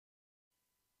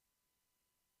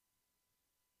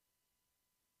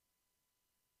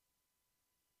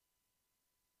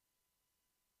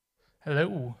Hello.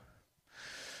 All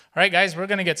right, guys, we're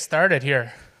going to get started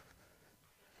here.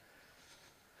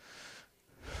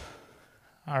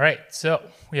 All right, so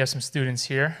we have some students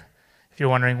here. If you're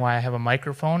wondering why I have a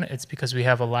microphone, it's because we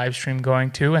have a live stream going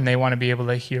too, and they want to be able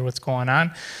to hear what's going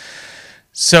on.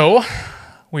 So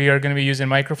we are going to be using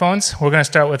microphones. We're going to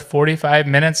start with 45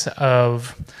 minutes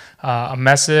of a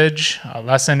message, a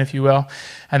lesson, if you will,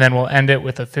 and then we'll end it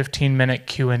with a 15-minute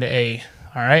Q&A.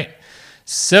 All right?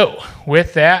 So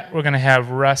with that, we're going to have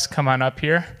Russ come on up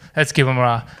here. Let's give him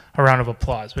a round of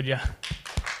applause, would you?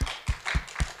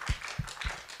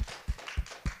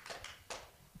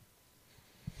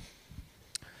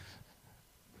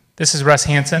 This is Russ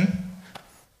Hansen.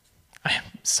 I am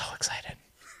so excited.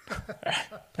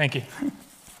 Thank you.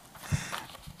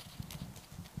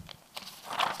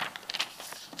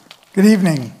 Good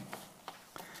evening.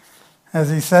 As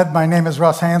he said, my name is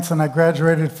Russ Hansen. I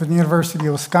graduated from the University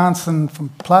of Wisconsin from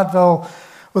Platteville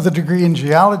with a degree in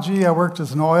geology. I worked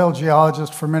as an oil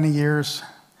geologist for many years.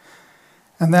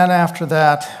 And then after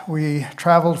that, we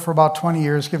traveled for about 20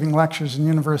 years, giving lectures in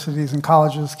universities and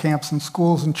colleges, camps and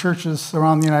schools and churches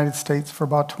around the United States for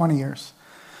about 20 years.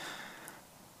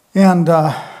 And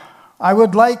I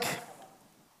would like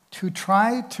to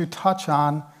try to touch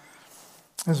on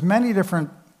as many different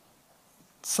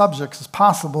subjects as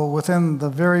possible within the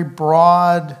very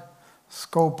broad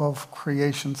scope of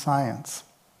creation science.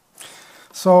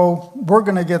 So we're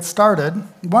going to get started.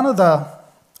 One of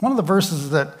the verses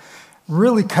that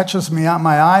really catches me on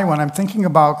my eye when I'm thinking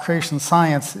about creation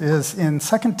science is in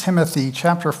 2 Timothy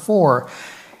chapter 4.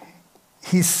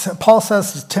 Paul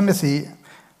says to Timothy,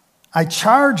 I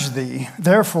charge thee,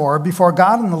 therefore, before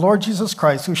God and the Lord Jesus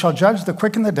Christ, who shall judge the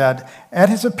quick and the dead at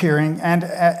his appearing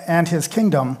and his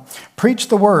kingdom, preach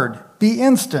the word, be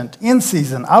instant, in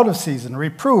season, out of season,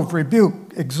 reprove, rebuke,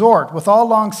 exhort, with all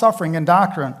longsuffering and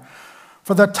doctrine.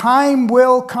 For the time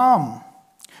will come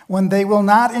when they will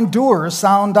not endure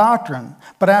sound doctrine,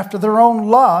 but after their own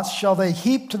lust shall they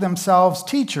heap to themselves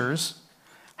teachers,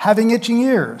 having itching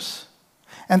ears,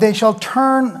 and they shall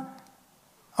turn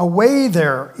away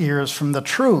their ears from the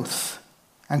truth,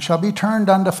 and shall be turned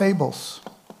unto fables.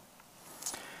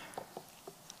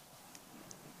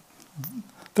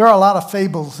 There are a lot of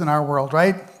fables in our world,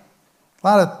 right? A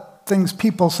lot of things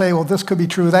people say, well, this could be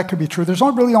true, that could be true. There's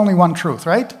really only one truth,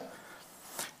 right?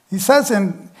 He says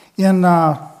in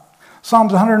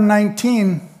Psalms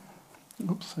 119,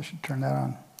 oops, I should turn that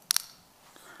on.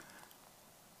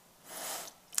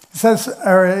 It says,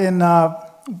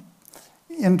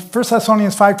 in 1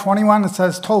 Thessalonians 5:21, it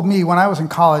says, told me when I was in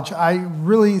college, I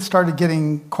really started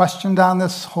getting questioned on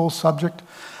this whole subject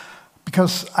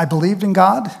because I believed in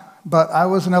God, but I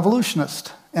was an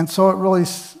evolutionist. And so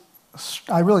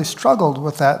I really struggled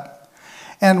with that.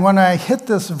 And when I hit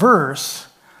this verse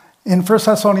in 1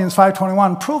 Thessalonians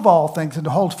 5:21, prove all things and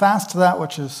to hold fast to that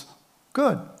which is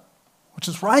good, which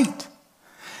is right.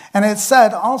 And it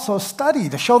said also, study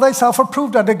to show thyself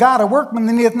approved unto God, a workman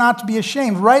that needeth not to be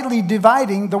ashamed, rightly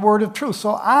dividing the word of truth.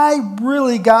 So I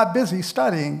really got busy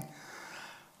studying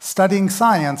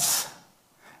science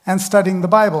and studying the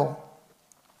Bible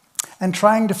and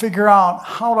trying to figure out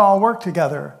how it all worked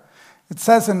together. It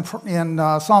says in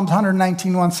Psalms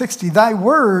 119, 160, thy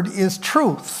word is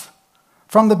truth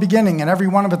from the beginning, and every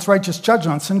one of its righteous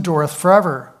judgments endureth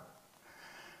forever.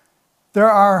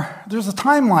 There's a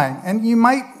timeline, and you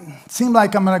might seem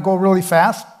like I'm going to go really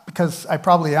fast, because I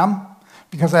probably am,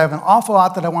 because I have an awful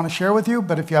lot that I want to share with you,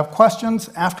 but if you have questions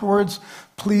afterwards,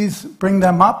 please bring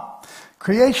them up.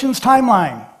 Creation's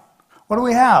timeline. What do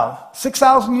we have?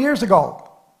 6,000 years ago.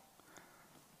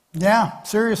 Yeah,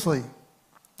 seriously.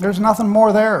 There's nothing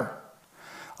more there.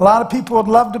 A lot of people would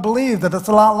love to believe that it's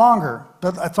a lot longer,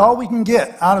 but that's all we can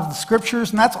get out of the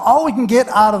scriptures, and that's all we can get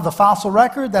out of the fossil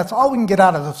record. That's all we can get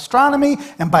out of astronomy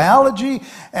and biology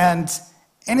and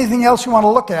anything else you want to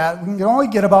look at. We can only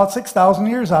get about 6,000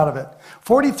 years out of it.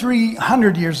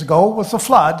 4,300 years ago was the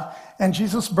flood, and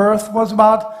Jesus' birth was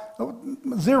about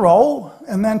 0,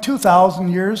 and then 2,000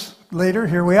 years later,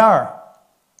 here we are.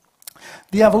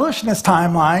 The evolutionist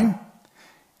timeline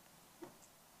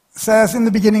says in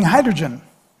the beginning hydrogen.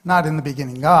 Not in the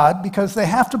beginning God, because they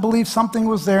have to believe something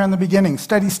was there in the beginning.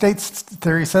 Steady state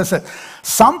theory says that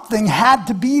something had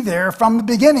to be there from the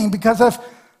beginning, because if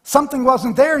something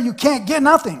wasn't there, you can't get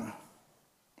nothing,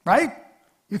 right?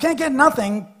 You can't get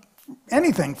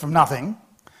anything from nothing.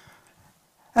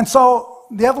 And so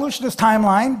the evolutionist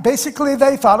timeline, basically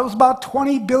they thought it was about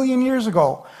 20 billion years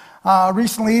ago.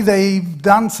 Recently they've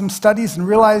done some studies and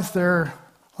realized they're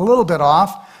a little bit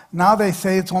off. Now they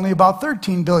say it's only about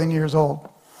 13 billion years old.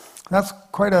 That's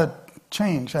quite a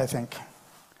change, I think.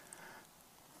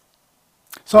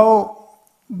 So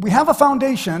we have a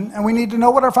foundation, and we need to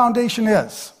know what our foundation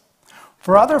is.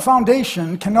 For other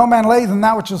foundation can no man lay than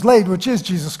that which is laid, which is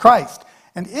Jesus Christ.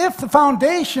 And if the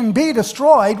foundation be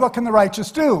destroyed, what can the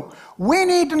righteous do? We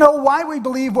need to know why we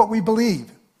believe what we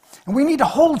believe. And we need to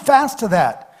hold fast to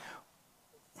that.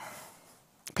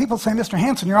 People say, Mr.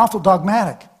 Hanson, you're awful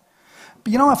dogmatic.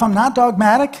 But you know, if I'm not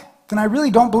dogmatic, then I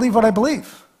really don't believe what I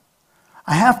believe.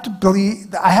 I have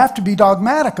to be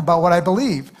dogmatic about what I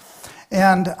believe.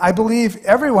 And I believe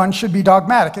everyone should be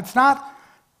dogmatic. It's not,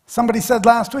 somebody said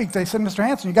last week, they said, Mr.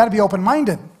 Hanson, you got to be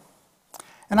open-minded.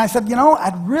 And I said, you know,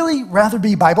 I'd really rather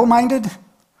be Bible-minded.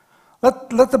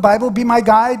 Let the Bible be my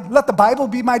guide. Let the Bible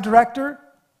be my director.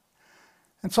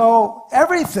 And so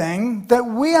everything that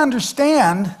we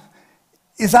understand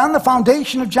is on the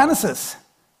foundation of Genesis.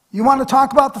 You want to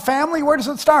talk about the family? Where does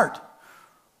it start?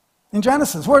 In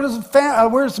Genesis. Where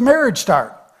does marriage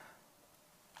start?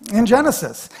 In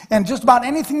Genesis. And just about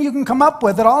anything you can come up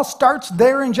with, it all starts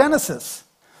there in Genesis.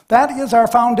 That is our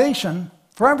foundation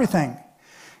for everything.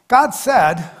 God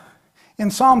said in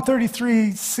Psalm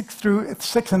 33, 6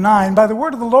 and 9, by the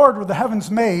word of the Lord were the heavens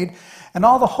made, and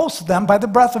all the hosts of them by the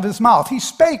breath of his mouth. He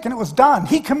spake, and it was done.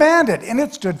 He commanded, and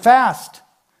it stood fast.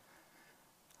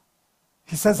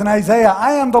 He says in Isaiah,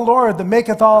 I am the Lord that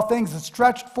maketh all things, that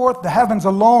stretched forth the heavens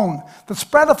alone, that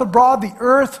spreadeth abroad the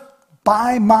earth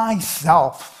by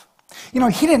myself. You know,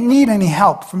 he didn't need any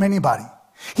help from anybody.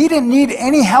 He didn't need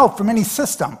any help from any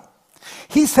system.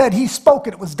 He said, he spoke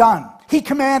it, it was done. He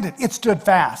commanded, it stood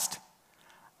fast.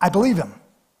 I believe him.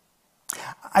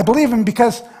 I believe him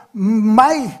because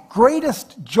my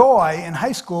greatest joy in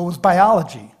high school was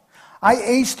biology. I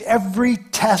aced every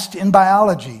test in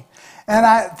biology. And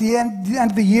at the end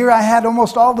of the year, I had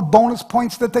almost all the bonus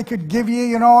points that they could give you.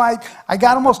 You know, I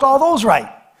got almost all those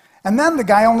right. And then the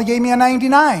guy only gave me a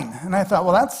 99. And I thought,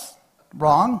 well, that's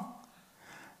wrong.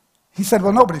 He said,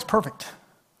 well, nobody's perfect.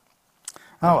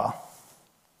 Oh, well.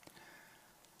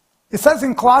 It says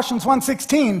in Colossians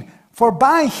 1:16, for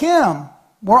by him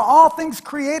were all things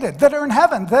created that are in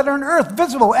heaven, that are in earth,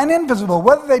 visible and invisible,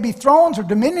 whether they be thrones or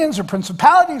dominions or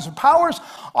principalities or powers,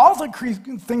 all the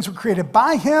things were created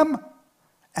by him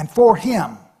and for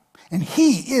him. And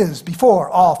he is before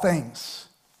all things.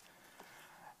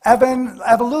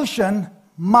 Evolution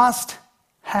must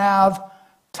have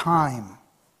time.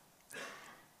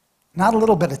 Not a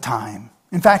little bit of time.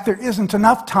 In fact, there isn't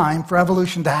enough time for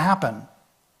evolution to happen.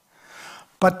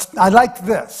 But I like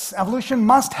this. Evolution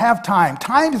must have time.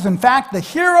 Time is, in fact, the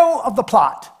hero of the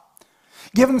plot.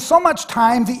 Given so much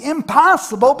time, the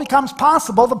impossible becomes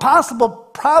possible, the possible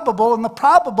probable, and the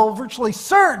probable virtually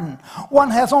certain. One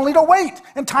has only to wait,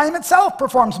 and time itself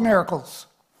performs miracles.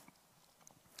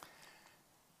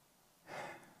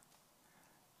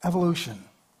 Evolution.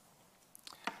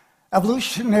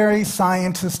 Evolutionary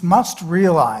scientists must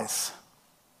realize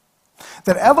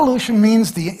that evolution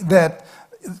means the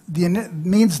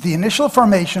initial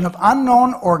formation of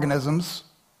unknown organisms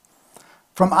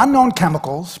from unknown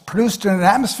chemicals produced in an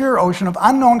atmosphere or ocean of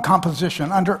unknown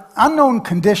composition under unknown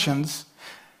conditions,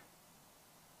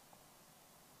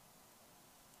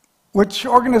 which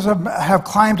organisms have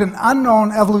climbed an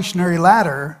unknown evolutionary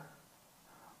ladder,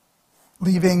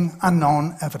 leaving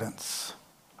unknown evidence.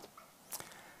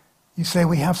 You say,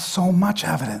 we have so much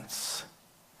evidence.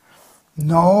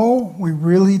 No, we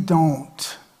really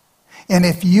don't. And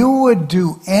if you would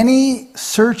do any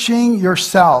searching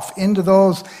yourself into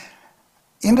those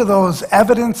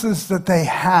evidences that they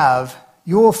have,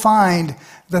 you will find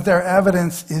that their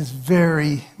evidence is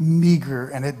very meager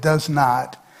and it does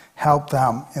not help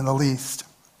them in the least.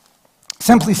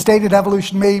 Simply stated,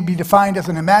 evolution may be defined as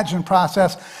an imagined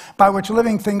process by which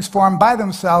living things form by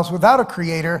themselves without a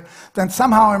creator, then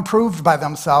somehow improved by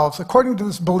themselves. According to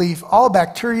this belief, all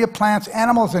bacteria, plants,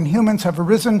 animals, and humans have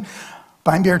arisen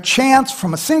by mere chance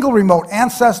from a single remote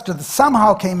ancestor that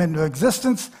somehow came into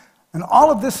existence, and all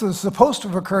of this is supposed to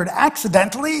have occurred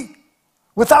accidentally,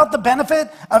 without the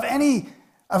benefit of any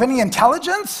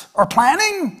intelligence or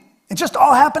planning. It just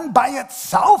all happened by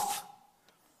itself.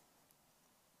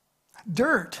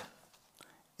 Dirt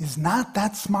is not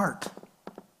that smart.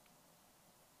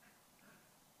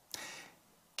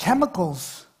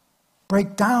 Chemicals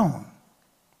break down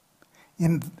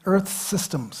in Earth's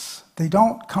systems. They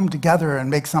don't come together and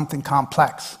make something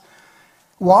complex.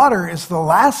 Water is the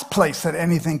last place that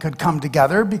anything could come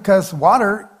together because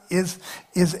water is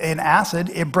an acid.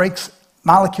 It breaks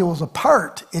molecules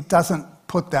apart. It doesn't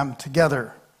put them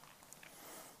together.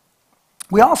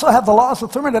 We also have the laws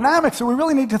of thermodynamics that we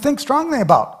really need to think strongly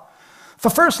about. The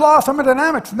first law of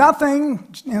thermodynamics,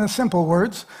 nothing, in simple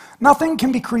words, nothing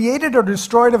can be created or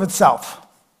destroyed of itself.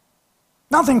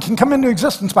 Nothing can come into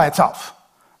existence by itself.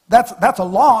 That's a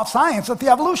law of science that the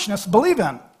evolutionists believe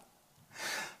in.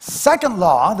 Second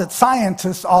law that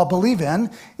scientists all believe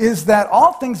in is that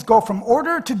all things go from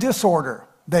order to disorder.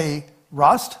 They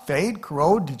rust, fade,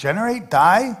 corrode, degenerate,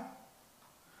 die.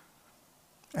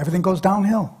 Everything goes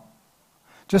downhill.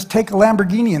 Just take a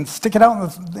Lamborghini and stick it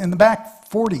out in the back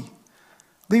 40.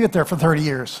 Leave it there for 30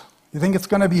 years. You think it's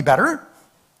going to be better?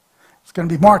 It's going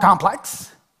to be more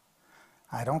complex?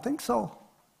 I don't think so.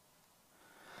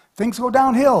 Things go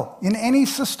downhill. In any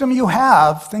system you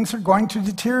have, things are going to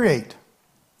deteriorate.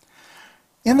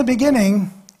 In the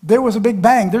beginning, there was a Big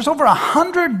Bang. There's over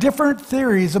 100 different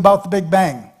theories about the Big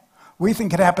Bang. We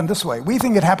think it happened this way. We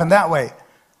think it happened that way.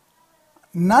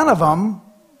 None of them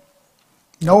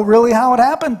know really how it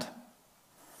happened.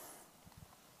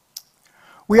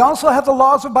 We also have the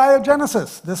laws of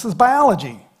biogenesis. This is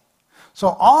biology.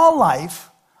 So all life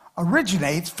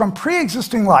originates from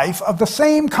pre-existing life of the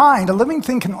same kind. A living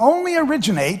thing can only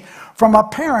originate from a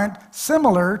parent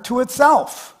similar to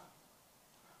itself.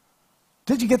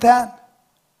 Did you get that?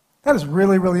 That is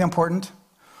really, really important.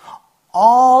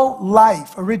 All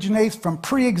life originates from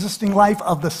pre-existing life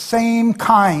of the same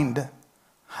kind.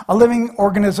 A living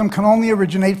organism can only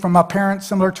originate from a parent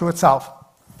similar to itself.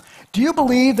 Do you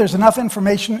believe there's enough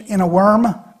information in a worm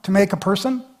to make a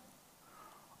person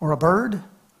or a bird?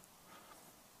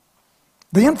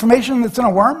 The information that's in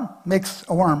a worm makes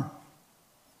a worm.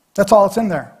 That's all that's in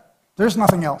there. There's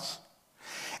nothing else.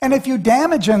 And if you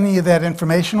damage any of that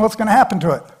information, what's going to happen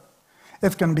to it?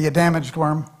 It's going to be a damaged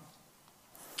worm.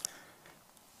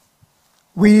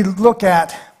 We look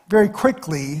at, very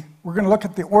quickly, we're going to look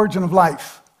at the origin of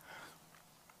life.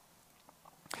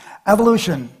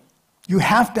 Evolution. You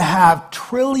have to have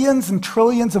trillions and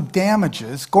trillions of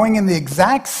damages going in the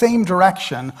exact same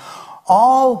direction,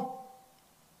 all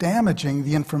damaging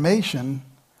the information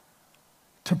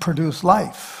to produce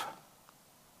life.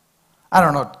 I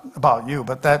don't know about you,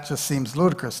 but that just seems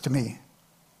ludicrous to me.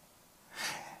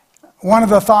 One of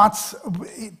the thoughts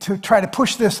to try to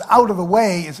push this out of the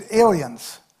way is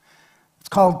aliens. It's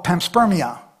called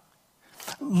panspermia.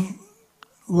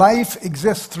 Life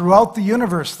exists throughout the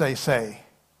universe, they say,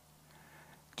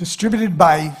 distributed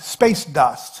by space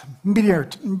dust,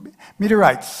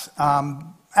 meteorites,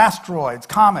 asteroids,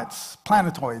 comets,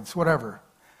 planetoids, whatever.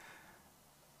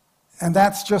 And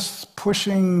that's just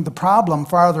pushing the problem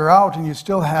farther out, and you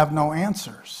still have no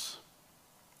answers.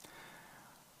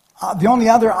 The only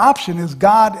other option is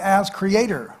God as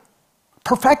creator.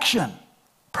 Perfection.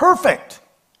 Perfect.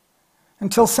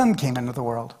 Until sin came into the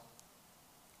world.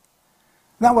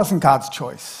 That wasn't God's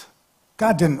choice.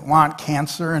 God didn't want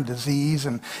cancer and disease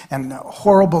and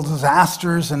horrible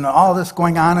disasters and all this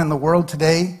going on in the world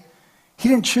today. He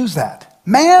didn't choose that.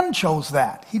 Man chose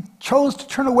that. He chose to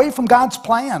turn away from God's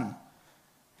plan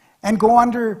and go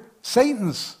under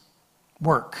Satan's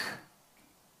work.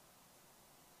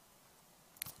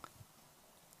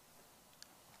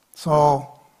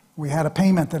 So we had a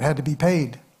payment that had to be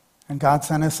paid, and God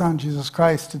sent his son, Jesus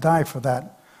Christ, to die for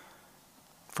that,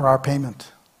 for our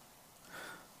payment,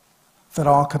 that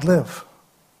all could live,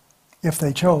 if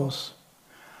they chose.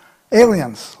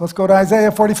 Aliens, let's go to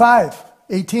Isaiah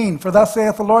 45:18. For thus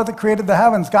saith the Lord that created the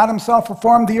heavens, God himself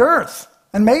formed the earth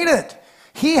and made it.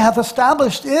 He hath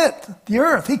established it, the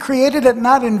earth. He created it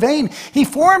not in vain. He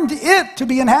formed it to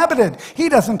be inhabited. He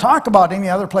doesn't talk about any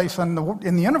other place in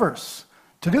the universe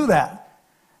to do that.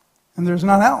 And there's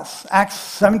none else. Acts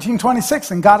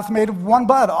 17:26, and God hath made of one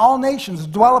blood all nations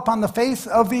dwell upon the face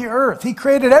of the earth. He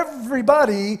created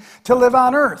everybody to live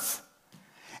on earth.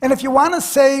 And if you want to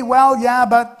say, well, yeah,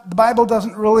 but the Bible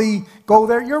doesn't really go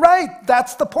there, you're right.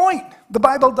 That's the point. The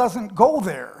Bible doesn't go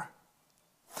there.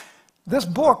 This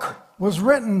book was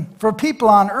written for people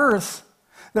on earth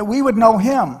that we would know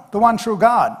him, the one true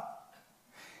God.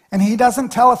 And he doesn't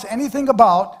tell us anything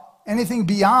about anything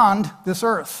beyond this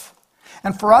earth.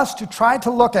 And for us to try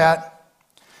to look at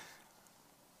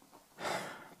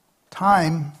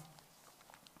time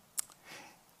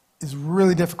is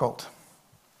really difficult.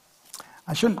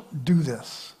 I shouldn't do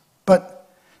this, but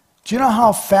do you know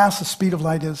how fast the speed of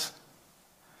light is?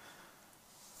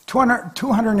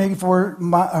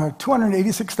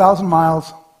 286,000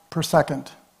 miles per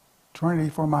second.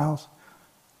 284 miles.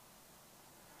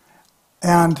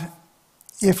 And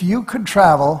if you could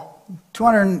travel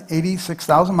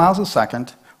 286,000 miles a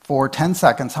second for 10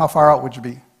 seconds, how far out would you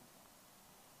be?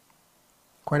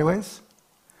 Quite a ways?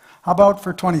 How about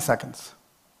for 20 seconds?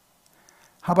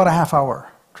 How about a half hour,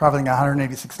 traveling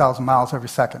 186,000 miles every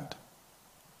second?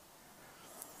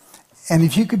 And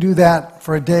if you could do that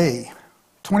for a day,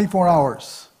 24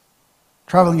 hours,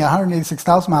 traveling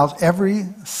 186,000 miles every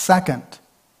second,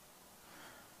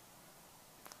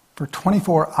 for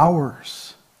 24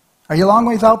 hours. Are you a long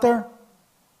ways out there?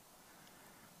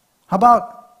 How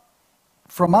about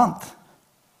for a month,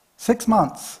 6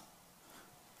 months,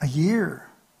 a year?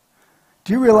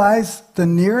 Do you realize the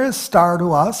nearest star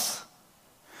to us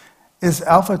is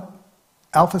Alpha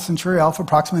Centauri, Alpha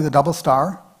approximately the double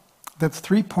star, that's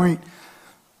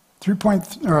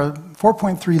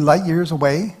 4.3 light years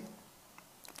away.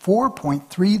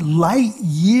 4.3 light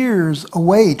years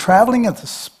away, traveling at the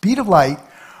speed of light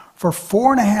for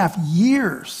 4.5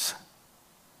 years.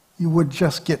 You would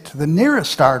just get to the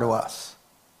nearest star to us.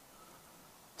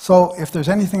 So if there's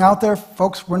anything out there,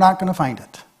 folks, we're not going to find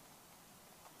it.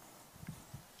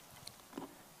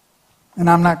 And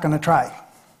I'm not going to try.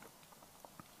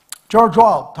 George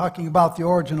Wald, talking about the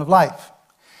origin of life,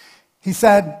 he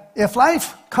said, if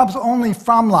life comes only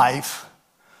from life,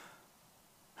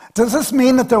 does this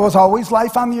mean that there was always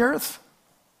life on the earth?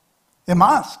 It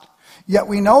must. Yet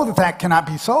we know that that cannot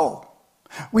be so.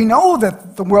 We know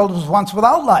that the world was once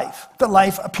without life, that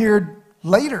life appeared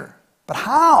later. But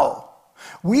how?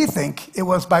 We think it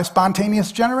was by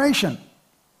spontaneous generation. Do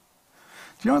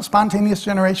you know what spontaneous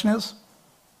generation is?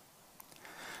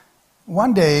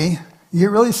 One day, you get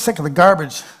really sick of the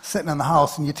garbage sitting in the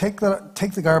house, and you take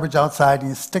the garbage outside and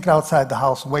you stick it outside the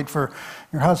house and wait for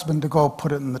your husband to go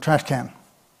put it in the trash can.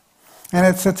 And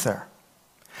it sits there.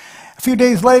 A few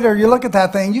days later, you look at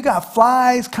that thing, you got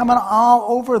flies coming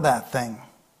all over that thing.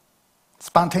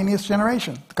 Spontaneous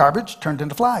generation. The garbage turned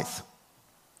into flies.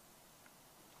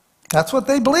 That's what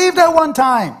they believed at one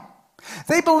time.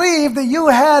 They believed that you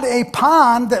had a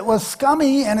pond that was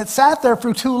scummy and it sat there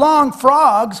for too long,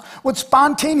 frogs would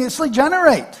spontaneously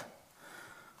generate.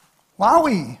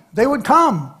 Wowie, they would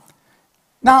come.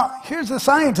 Now, here's the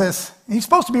scientist. He's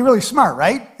supposed to be really smart,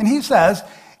 right? And he says,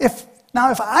 if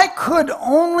I could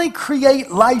only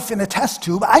create life in a test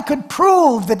tube, I could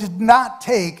prove that it did not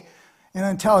take an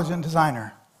intelligent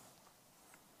designer.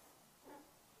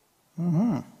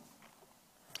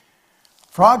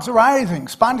 Frogs arising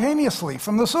spontaneously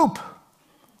from the soup.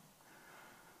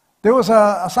 There was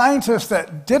a scientist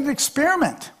that did an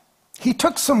experiment. He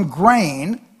took some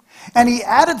grain and he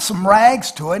added some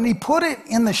rags to it and he put it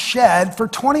in the shed for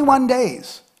 21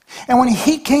 days. And when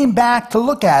he came back to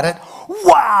look at it,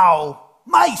 wow,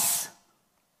 mice!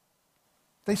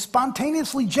 They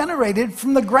spontaneously generated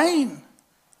from the grain.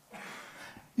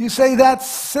 You say that's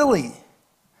silly,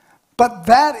 but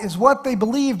that is what they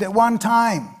believed at one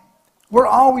time. We're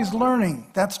always learning,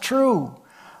 that's true.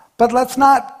 But let's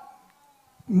not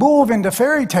move into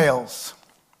fairy tales.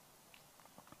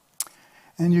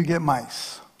 And you get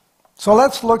mice. So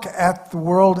let's look at the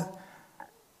world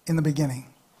in the beginning.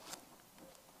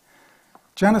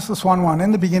 Genesis 1:1,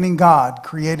 in the beginning God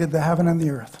created the heaven and the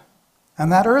earth.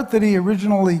 And that earth that he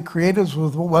originally created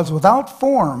was without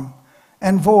form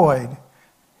and void.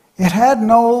 It had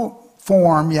no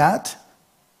form yet,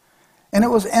 and it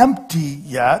was empty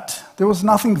yet. There was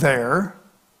nothing there.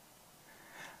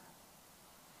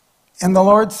 And the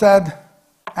Lord said,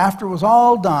 after it was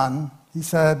all done, he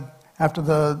said, after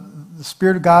the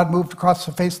Spirit of God moved across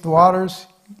the face of the waters,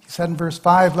 he said in verse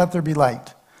 5, let there be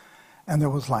light. And there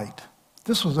was light.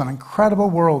 This was an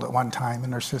incredible world at one time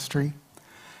in Earth's history.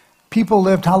 People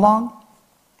lived how long?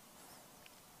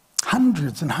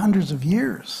 Hundreds and hundreds of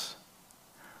years.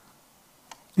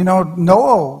 You know,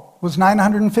 Noah was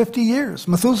 950 years.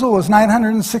 Methuselah was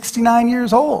 969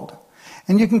 years old.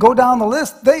 And you can go down the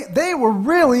list. They were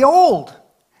really old.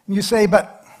 And you say,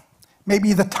 but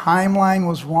maybe the timeline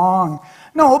was wrong.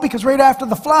 No, because right after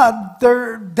the flood,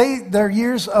 their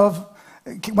years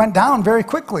went down very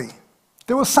quickly.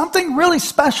 There was something really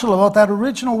special about that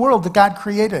original world that God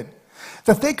created,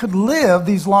 that they could live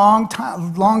these long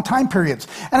time periods.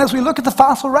 And as we look at the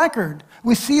fossil record,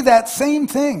 we see that same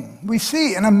thing. We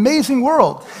see an amazing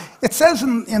world. It says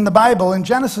in the Bible, in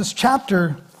Genesis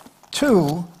chapter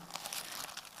 2,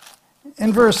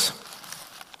 in verses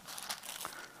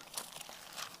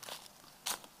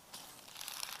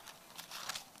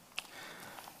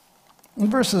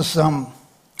I'm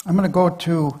going to go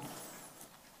to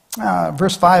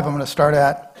verse 5, I'm going to start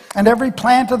at. And every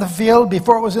plant of the field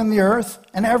before it was in the earth,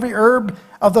 and every herb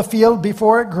of the field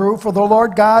before it grew, for the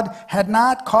Lord God had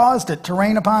not caused it to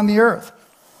rain upon the earth.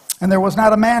 And there was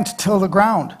not a man to till the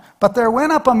ground. But there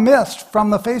went up a mist from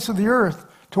the face of the earth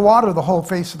to water the whole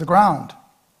face of the ground.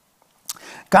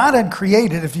 God had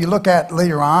created, if you look at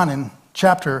later on in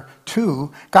chapter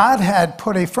 2, God had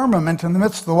put a firmament in the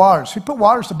midst of the waters. He put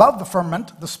waters above the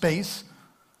firmament, the space,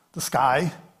 the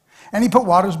sky, and he put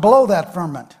waters below that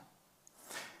firmament.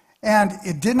 And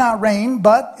it did not rain,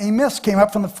 but a mist came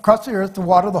up from across the earth to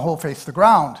water the whole face of the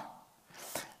ground.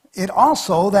 it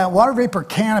also, that water vapor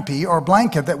canopy or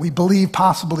blanket that we believe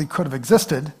possibly could have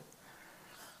existed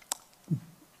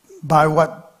by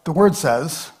what the word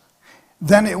says,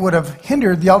 then it would have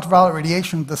hindered the ultraviolet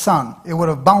radiation of the sun. It would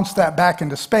have bounced that back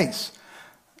into space.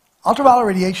 Ultraviolet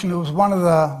radiation was one of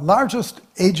the largest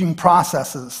aging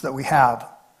processes that we have.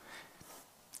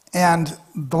 And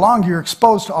the longer you're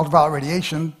exposed to ultraviolet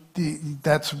radiation,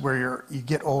 that's where you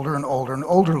get older and older and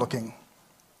older looking.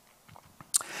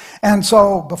 And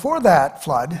so before that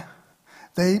flood,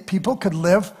 people could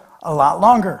live a lot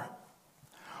longer.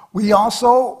 We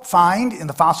also find in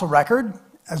the fossil record,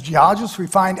 as geologists, we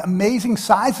find amazing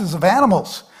sizes of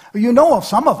animals. You know of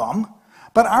some of them,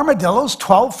 but armadillos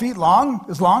 12 feet long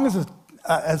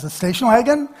as a station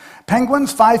wagon,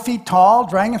 penguins 5 feet tall,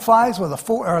 dragonflies with a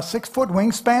 6-foot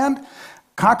wingspan,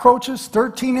 cockroaches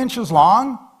 13 inches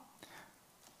long,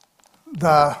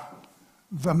 the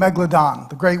megalodon,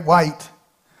 the great white,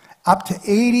 up to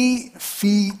 80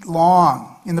 feet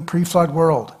long in the pre-flood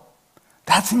world.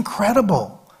 That's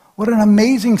incredible. What an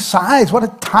amazing size. What a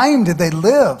time did they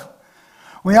live.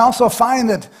 We also find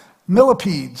that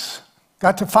millipedes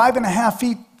got to 5.5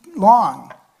 feet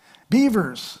long.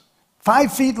 Beavers,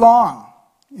 5 feet long.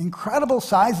 Incredible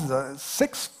sizes.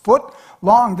 6 foot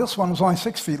long. This one was only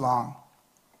 6 feet long.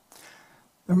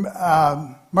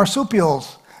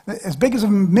 Marsupials, as big as a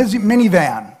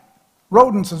minivan.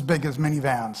 Rodents as big as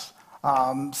minivans.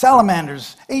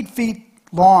 Salamanders, 8 feet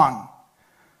long.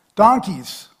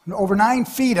 Donkeys, over 9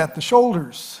 feet at the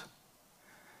shoulders.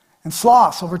 And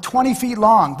sloths, over 20 feet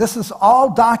long. This is all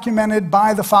documented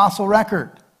by the fossil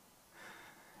record.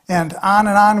 And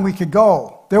on we could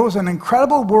go. There was an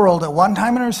incredible world at one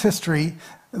time in Earth's history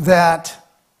that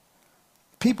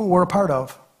people were a part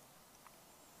of.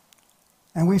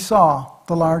 And we saw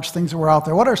the large things that were out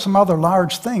there. What are some other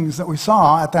large things that we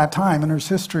saw at that time in Earth's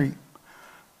history?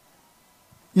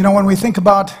 You know, when we think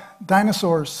about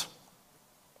dinosaurs,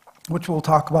 which we'll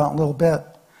talk about in a little bit,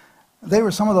 they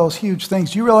were some of those huge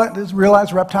things. Do you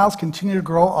realize reptiles continue to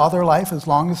grow all their life? As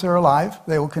long as they're alive,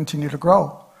 they will continue to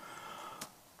grow.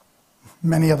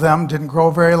 Many of them didn't grow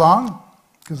very long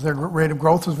because their rate of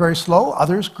growth was very slow.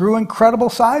 Others grew incredible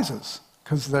sizes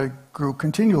because they grew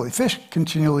continually. Fish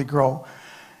continually grow.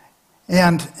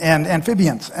 And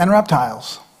amphibians and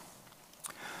reptiles.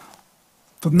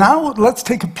 But now let's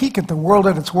take a peek at the world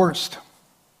at its worst.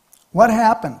 What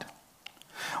happened?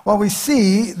 Well, we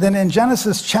see that in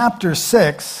Genesis chapter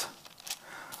 6,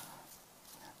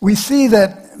 we see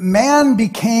that man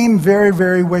became very,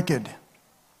 very wicked.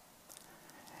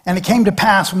 And it came to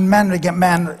pass when men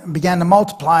began to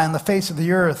multiply on the face of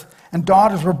the earth, and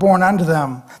daughters were born unto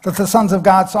them, that the sons of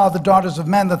God saw the daughters of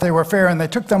men, that they were fair, and they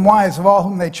took them wives of all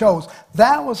whom they chose.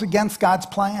 That was against God's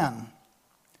plan.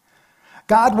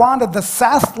 God wanted the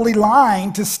Sethly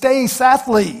line to stay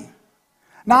Sethly,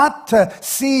 not to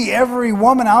see every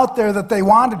woman out there that they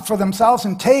wanted for themselves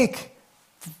and take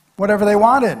whatever they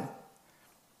wanted.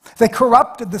 They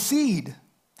corrupted the seed.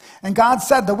 And God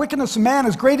said, the wickedness of man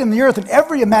is great in the earth, and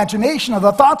every imagination of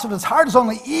the thoughts of his heart is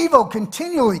only evil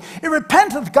continually. It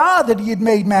repenteth God that he had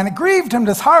made man. It grieved him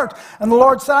to his heart. And the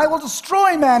Lord said, I will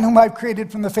destroy man whom I have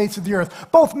created from the face of the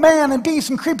earth, both man and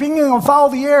beast and creeping thing and fowl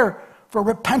of the air, for it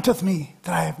repenteth me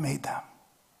that I have made them.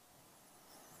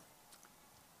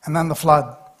 And then the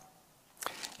flood.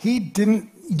 Do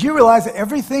you realize that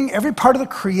every part of the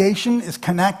creation is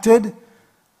connected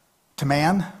to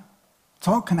man? It's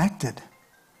all connected.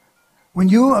 When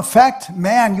you affect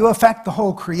man, you affect the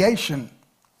whole creation.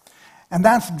 And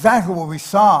that's exactly what we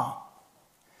saw.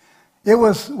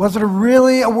 Was it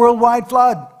really a worldwide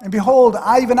flood? And behold,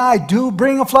 I do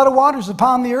bring a flood of waters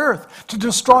upon the earth to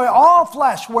destroy all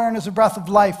flesh wherein is a breath of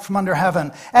life from under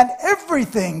heaven. And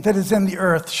everything that is in the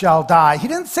earth shall die. He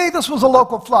didn't say this was a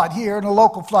local flood here and a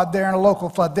local flood there and a local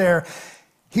flood there.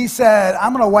 He said,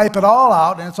 I'm going to wipe it all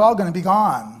out and it's all going to be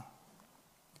gone.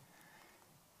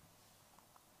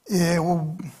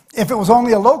 If it was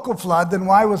only a local flood, then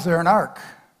why was there an ark?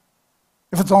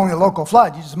 If it's only a local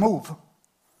flood, you just move.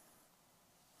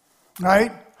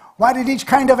 Right? Why did each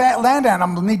kind of land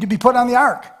animal need to be put on the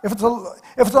ark? If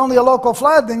it's only a local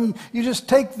flood, then you just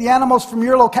take the animals from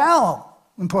your locale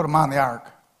and put them on the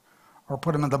ark. Or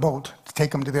put them in the boat to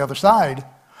take them to the other side.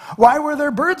 Why were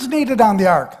there birds needed on the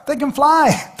ark? They can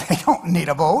fly. They don't need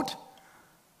a boat.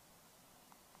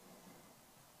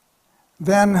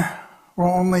 Then were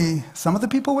only some of the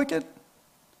people wicked?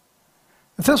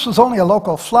 If this was only a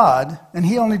local flood, and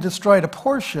he only destroyed a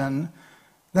portion,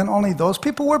 then only those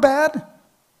people were bad?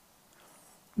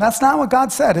 That's not what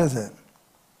God said, is it?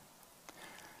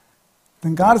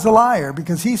 Then God is a liar,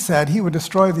 because he said he would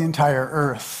destroy the entire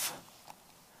earth.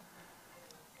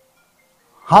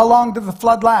 How long did the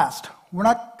flood last? We're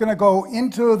not going to go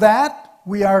into that.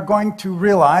 We are going to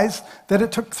realize that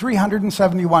it took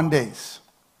 371 days.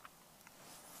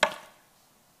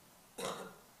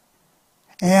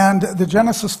 And the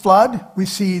Genesis flood, we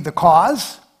see the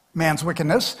cause, man's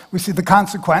wickedness. We see the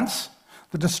consequence,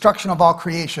 the destruction of all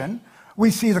creation.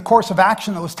 We see the course of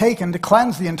action that was taken to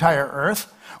cleanse the entire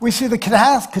earth. We see the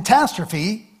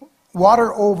catastrophe,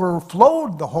 water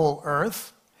overflowed the whole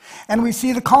earth. And we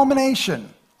see the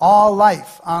culmination, all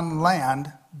life on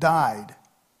land died.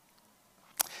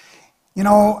 You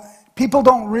know, people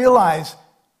don't realize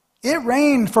it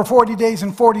rained for 40 days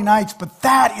and 40 nights, but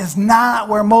that is not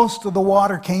where most of the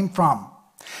water came from.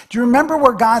 Do you remember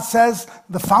where God says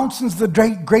the fountains of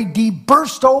the great deep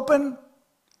burst open?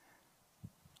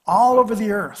 All over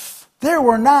the earth. There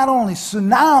were not only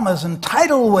tsunamis and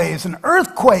tidal waves and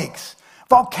earthquakes,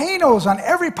 volcanoes on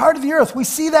every part of the earth. We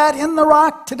see that in the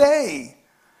rock today.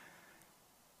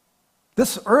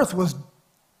 This earth was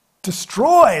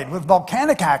destroyed with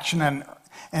volcanic action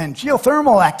and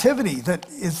geothermal activity that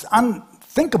is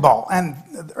unthinkable, and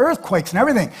earthquakes and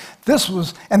everything.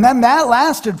 And then that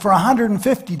lasted for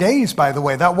 150 days, by the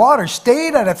way. That water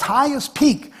stayed at its highest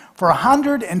peak for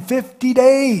 150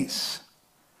 days.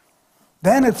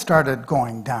 Then it started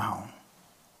going down.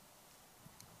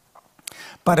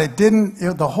 But it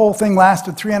didn't, the whole thing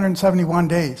lasted 371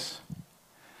 days.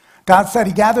 God said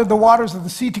he gathered the waters of the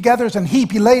sea together as an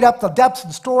heap. He laid up the depths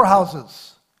and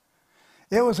storehouses.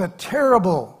 It was a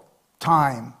terrible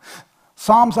time.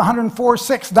 Psalms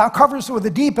 104:6, thou coverest with the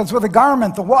deep as with a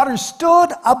garment. The waters stood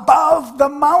above the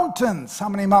mountains. How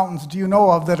many mountains do you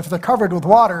know of that if they're covered with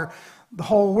water, the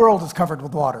whole world is covered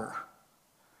with water?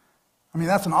 I mean,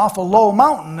 that's an awful low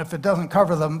mountain if it doesn't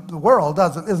cover the world,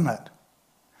 isn't it?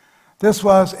 This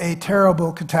was a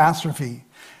terrible catastrophe.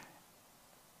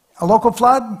 A local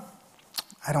flood?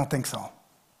 I don't think so.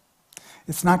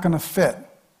 It's not going to fit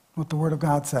what the Word of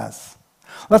God says.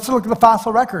 Let's look at the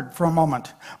fossil record for a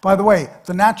moment. By the way,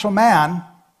 the natural man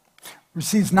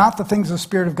receives not the things of the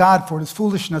Spirit of God, for it is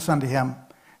foolishness unto him.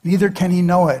 Neither can he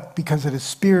know it, because it is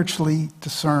spiritually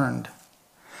discerned.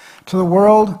 To the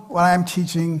world, what I'm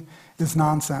teaching is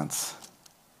nonsense.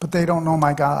 But they don't know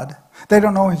my God. They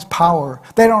don't know his power.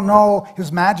 They don't know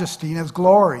his majesty and his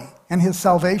glory and his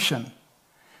salvation.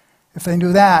 If they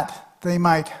knew that, they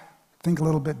might think a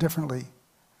little bit differently.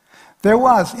 There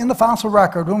was, in the fossil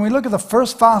record, when we look at the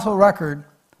first fossil record,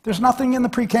 there's nothing in the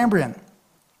Precambrian.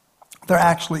 There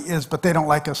actually is, but they don't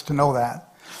like us to know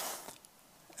that.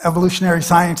 Evolutionary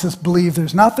scientists believe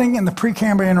there's nothing in the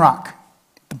Precambrian rock,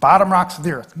 the bottom rocks of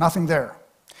the earth, nothing there,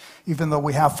 even though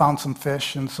we have found some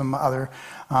fish and some other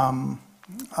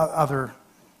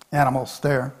animals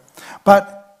there.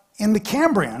 But in the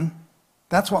Cambrian,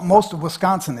 that's what most of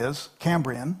Wisconsin is,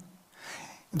 Cambrian.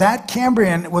 That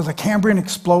Cambrian was a Cambrian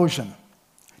explosion.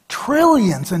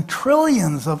 Trillions and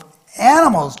trillions of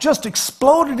animals just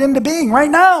exploded into being right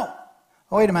now.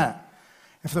 Oh, wait a minute.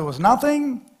 If there was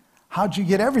nothing, how'd you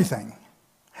get everything?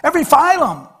 Every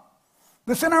phylum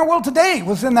that's in our world today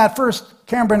was in that first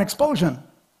Cambrian explosion.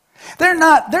 They're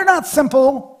not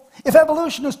simple. If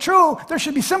evolution is true, there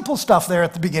should be simple stuff there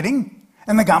at the beginning,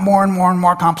 and they got more and more and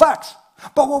more complex.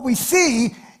 But what we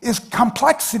see is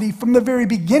complexity from the very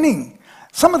beginning.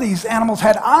 Some of these animals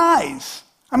had eyes.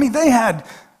 I mean, they had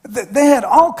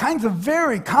all kinds of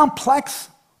very complex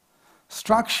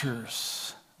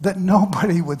structures that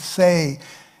nobody would say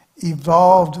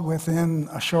evolved within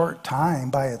a short time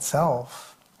by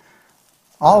itself.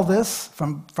 All this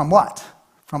from what?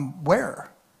 From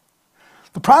where?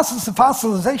 The process of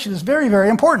fossilization is very, very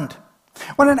important.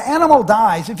 When an animal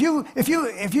dies, if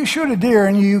you shoot a deer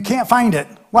and you can't find it,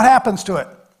 what happens to it?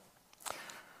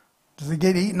 Does it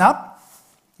get eaten up?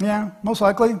 Yeah, most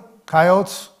likely.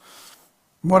 Coyotes,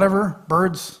 whatever,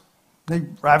 birds, they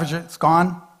ravage it, it's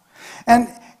gone. And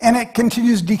it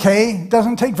continues to decay. It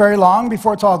doesn't take very long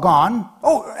before it's all gone.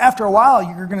 Oh, after a while,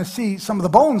 you're going to see some of the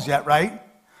bones yet, right?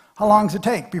 How long does it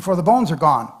take before the bones are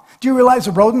gone? Do you realize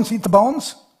the rodents eat the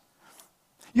bones?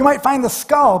 You might find the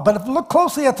skull, but if you look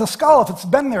closely at the skull, if it's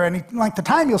been there any length of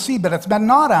time, you'll see that it's been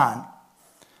gnawed on.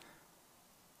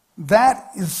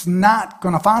 That is not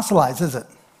going to fossilize, is it?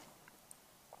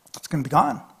 It's going to be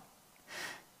gone.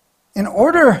 In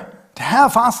order to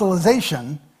have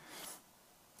fossilization,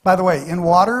 by the way, in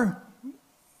water,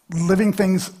 living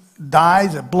things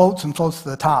dies, it bloats and floats to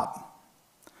the top.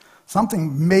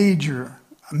 Something major,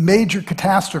 a major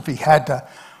catastrophe had to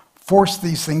force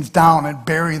these things down and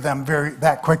bury them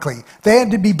that quickly. They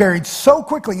had to be buried so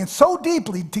quickly and so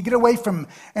deeply to get away from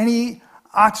any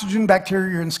oxygen,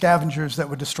 bacteria, and scavengers that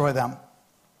would destroy them.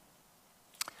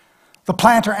 The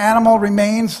plant or animal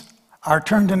remains are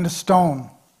turned into stone.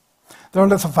 They're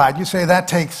lithified. You say that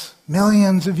takes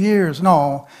millions of years.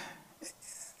 No,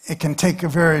 it can take a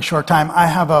very short time. I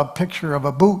have a picture of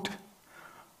a boot,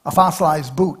 a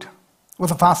fossilized boot,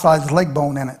 with a fossilized leg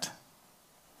bone in it.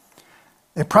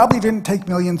 It probably didn't take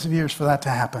millions of years for that to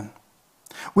happen.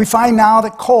 We find now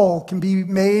that coal can be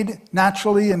made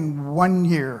naturally in 1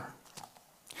 year.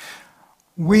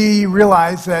 We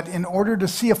realize that in order to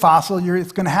see a fossil,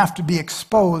 it's going to have to be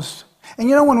exposed. And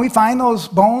you know, when we find those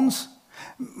bones,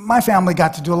 my family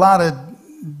got to do a lot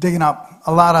of digging up,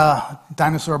 a lot of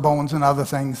dinosaur bones and other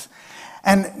things.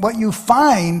 And what you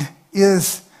find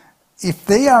is if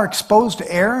they are exposed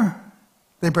to air,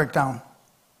 they break down.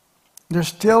 There's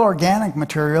still organic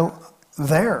material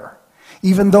there.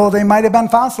 Even though they might have been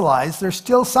fossilized, there's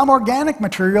still some organic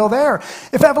material there.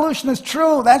 If evolution is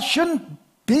true, that shouldn't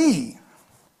be.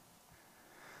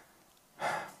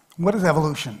 What is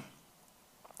evolution?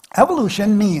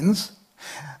 Evolution means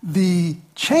the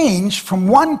change from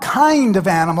one kind of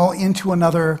animal into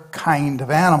another kind of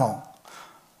animal.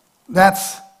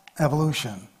 That's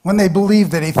evolution. When they believe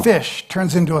that a fish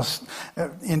turns into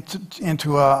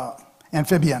a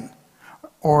amphibian,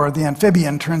 or the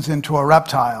amphibian turns into a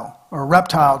reptile, or a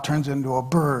reptile turns into a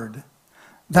bird,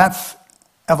 that's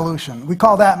evolution. We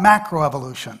call that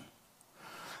macroevolution.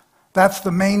 That's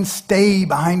the mainstay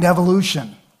behind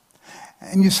evolution.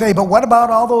 And you say, but what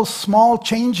about all those small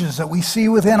changes that we see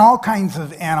within all kinds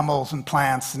of animals and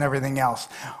plants and everything else?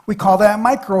 We call that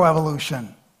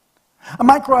microevolution. A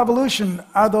microevolution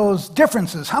are those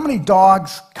differences. How many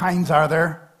dogs kinds are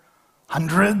there?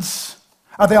 Hundreds.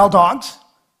 Are they all dogs?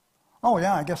 Oh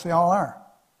yeah, I guess they all are.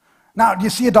 Now, do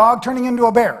you see a dog turning into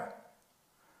a bear?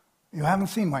 You haven't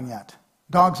seen one yet.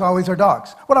 Dogs always are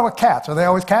dogs. What about cats? Are they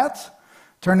always cats?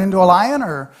 Turn into a lion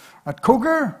or a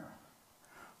cougar?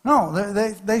 No,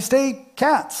 they stay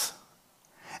cats.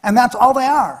 And that's all they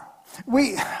are.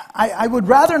 I would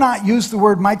rather not use the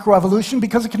word microevolution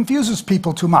because it confuses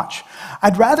people too much.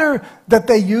 I'd rather that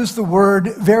they use the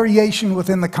word variation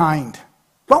within the kind.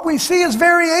 What we see is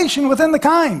variation within the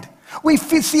kind. We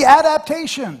see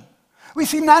adaptation. We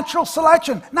see natural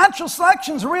selection. Natural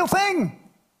selection is a real thing.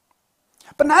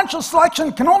 But natural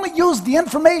selection can only use the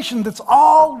information that's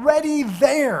already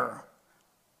there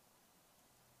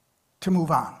to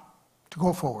move on, to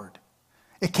go forward.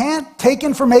 It can't take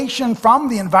information from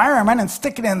the environment and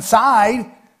stick it inside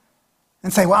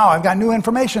and say, wow, I've got new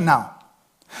information now.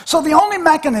 So the only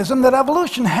mechanism that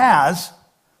evolution has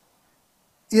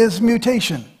is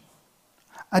mutation,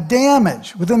 a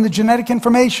damage within the genetic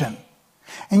information.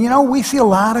 And you know, we see a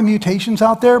lot of mutations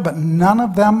out there, but none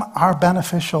of them are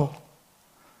beneficial.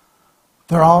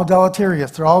 They're all deleterious,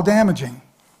 they're all damaging.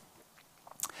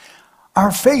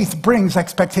 Our faith brings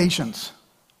expectations.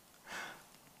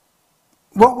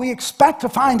 What we expect to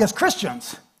find as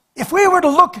Christians, if we were to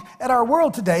look at our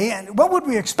world today, and what would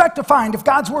we expect to find if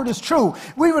God's word is true?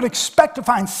 We would expect to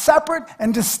find separate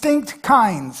and distinct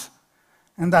kinds.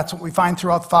 And that's what we find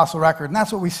throughout the fossil record, and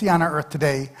that's what we see on our earth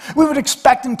today. We would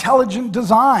expect intelligent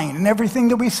design in everything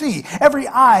that we see. Every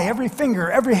eye, every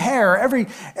finger, every hair,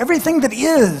 everything that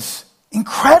is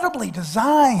incredibly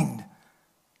designed.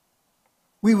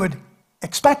 We would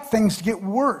expect things to get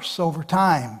worse over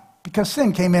time because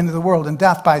sin came into the world and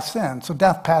death by sin. So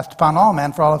death passed upon all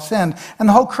men for all have sinned. And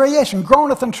the whole creation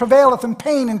groaneth and travaileth in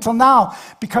pain until now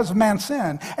because of man's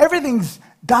sin. Everything's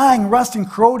dying, rusting,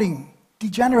 corroding,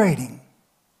 degenerating,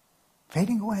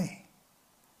 fading away.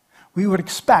 We would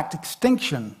expect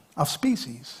extinction of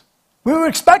species. We would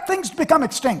expect things to become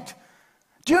extinct.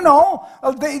 Do you know,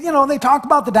 they talk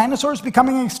about the dinosaurs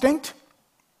becoming extinct?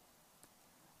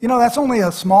 You know, that's only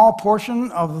a small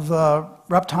portion of the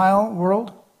reptile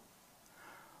world.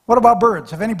 What about birds?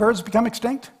 Have any birds become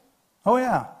extinct? Oh,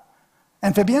 yeah.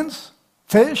 Amphibians?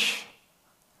 Fish?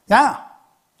 Yeah,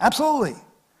 absolutely.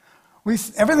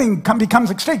 Everything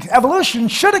becomes extinct. Evolution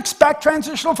should expect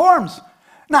transitional forms,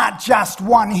 not just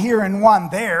one here and one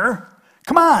there.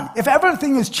 Come on, if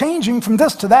everything is changing from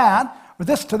this to that, or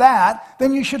this to that,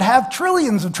 then you should have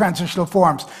trillions of transitional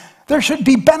forms. There should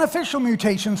be beneficial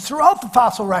mutations throughout the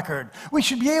fossil record. We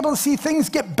should be able to see things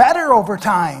get better over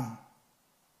time.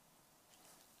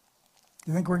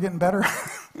 You think we're getting better?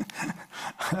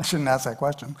 I shouldn't ask that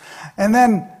question. And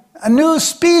then a new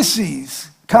species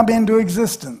come into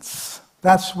existence.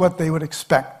 That's what they would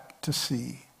expect to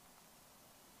see.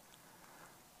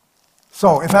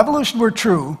 So if evolution were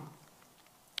true,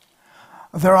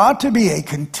 there ought to be a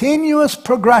continuous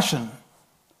progression.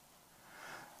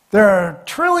 There are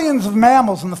trillions of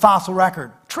mammals in the fossil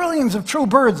record, trillions of true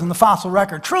birds in the fossil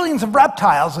record, trillions of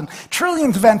reptiles, and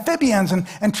trillions of amphibians,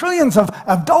 and trillions of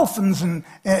dolphins,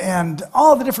 and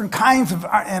all the different kinds of,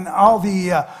 and all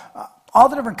the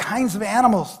different kinds of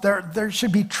animals. There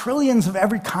should be trillions of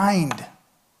every kind.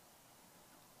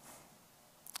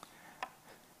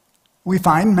 We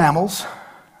find mammals,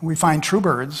 we find true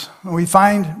birds, we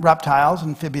find reptiles,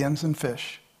 amphibians, and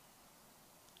fish.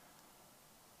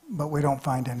 But we don't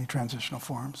find any transitional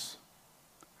forms.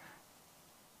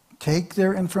 Take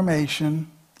their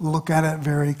information, look at it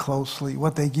very closely.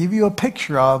 What they give you a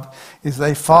picture of is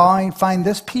they find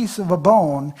this piece of a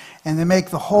bone, and they make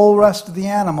the whole rest of the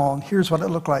animal, and here's what it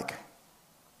looked like.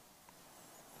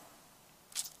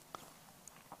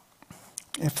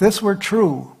 If this were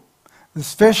true,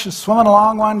 this fish is swimming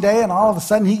along one day, and all of a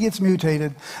sudden he gets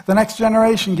mutated. The next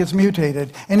generation gets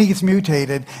mutated, and he gets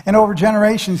mutated. And over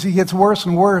generations, he gets worse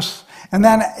and worse. And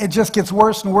then it just gets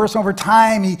worse and worse over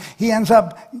time. He ends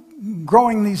up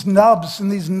growing these nubs,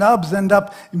 and these nubs end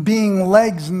up being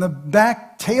legs, and the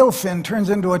back tail fin turns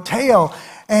into a tail.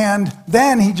 And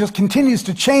then he just continues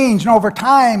to change, and over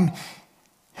time.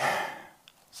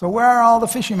 So where are all the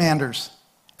fishymanders?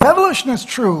 If evolution is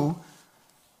true,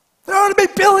 there ought to be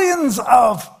billions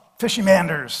of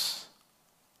fishymanders.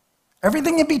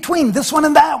 Everything in between, this one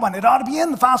and that one, it ought to be in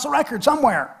the fossil record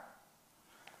somewhere.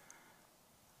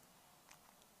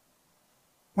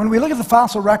 When we look at the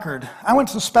fossil record, I went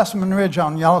to Specimen Ridge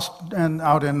out in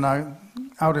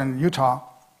Utah,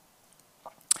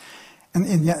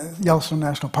 in Yellowstone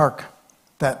National Park,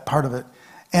 that part of it.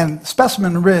 And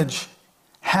Specimen Ridge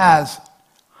has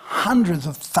hundreds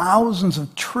of thousands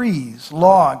of trees,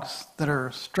 logs that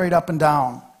are straight up and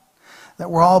down, that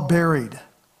were all buried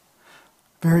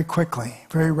very quickly,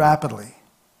 very rapidly.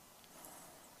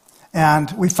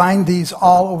 And we find these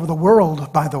all over the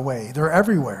world, by the way. They're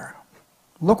everywhere.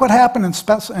 Look what happened in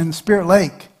Spirit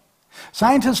Lake.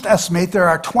 Scientists estimate there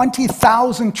are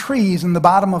 20,000 trees in the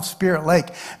bottom of Spirit Lake.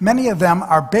 Many of them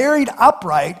are buried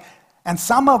upright, and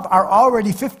some are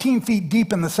already 15 feet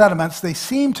deep in the sediments. They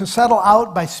seem to settle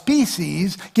out by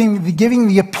species, giving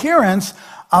the appearance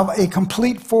of a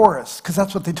complete forest, because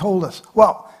that's what they told us.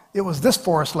 Well, it was this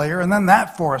forest layer, and then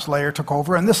that forest layer took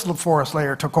over, and this little forest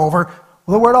layer took over.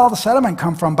 Well, where'd all the sediment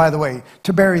come from, by the way,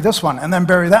 to bury this one, and then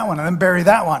bury that one, and then bury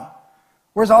that one?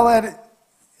 Where's all that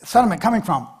sediment coming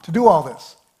from to do all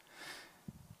this?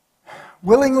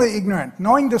 Willingly ignorant,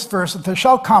 knowing this verse, that there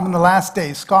shall come in the last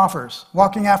days scoffers,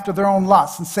 walking after their own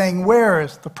lusts, and saying, where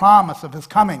is the promise of his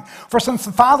coming? For since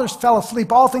the fathers fell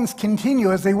asleep, all things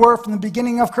continue as they were from the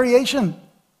beginning of creation.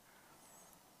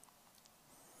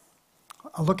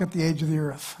 A look at the age of the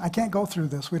earth. I can't go through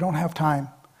this. We don't have time.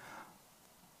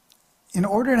 In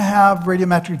order to have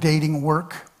radiometric dating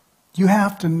work, you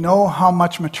have to know how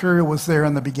much material was there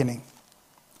in the beginning.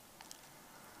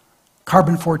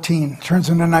 Carbon-14 turns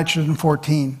into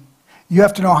nitrogen-14. You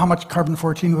have to know how much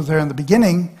carbon-14 was there in the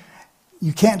beginning.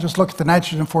 You can't just look at the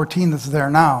nitrogen-14 that's there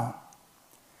now.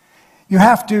 You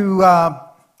have to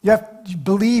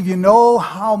believe you know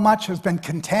how much has been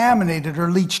contaminated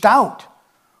or leached out,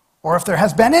 or if there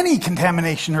has been any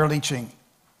contamination or leaching.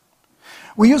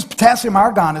 We use potassium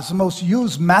argon as the most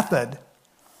used method,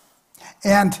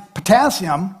 and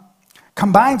potassium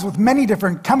combines with many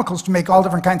different chemicals to make all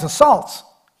different kinds of salts.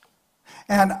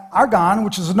 And argon,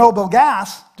 which is a noble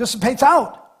gas, dissipates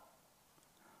out.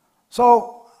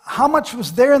 So how much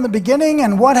was there in the beginning,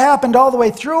 and what happened all the way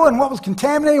through, and what was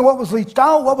contaminated, what was leached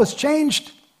out, what was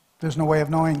changed? There's no way of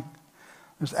knowing.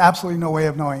 There's absolutely no way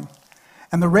of knowing.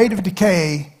 And the rate of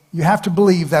decay, you have to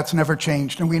believe that's never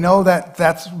changed. And we know that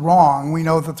that's wrong. We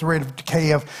know that the rate of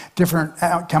decay of different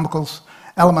chemicals,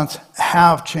 elements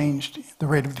have changed the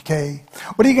rate of decay.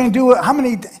 What are you going to do? Have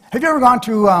you ever gone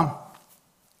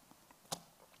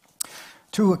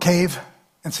to a cave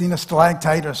and seen a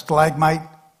stalactite or stalagmite?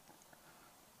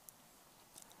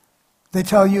 They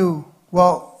tell you,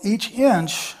 well, each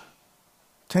inch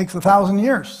takes 1,000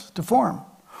 years to form,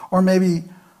 or maybe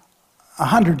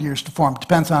 100 years to form.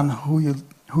 Depends on who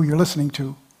you're listening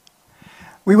to.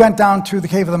 We went down to the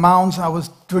Cave of the Mounds. I was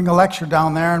doing a lecture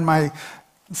down there, and my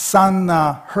son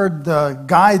heard the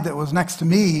guide that was next to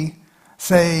me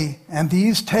say, and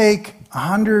these take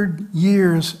 100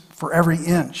 years for every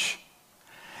inch.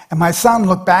 And my son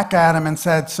looked back at him and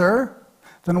said, sir,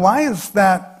 then why is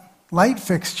that light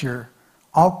fixture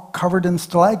all covered in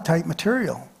stalactite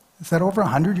material? Is that over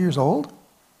 100 years old?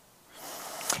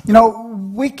 You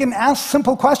know, we can ask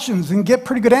simple questions and get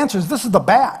pretty good answers. This is the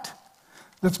bat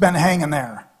that's been hanging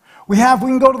there. We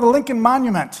can go to the Lincoln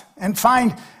Monument and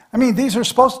find, these are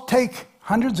supposed to take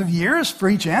hundreds of years for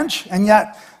each inch, and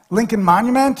yet Lincoln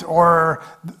Monument or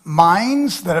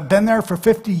mines that have been there for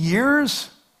 50 years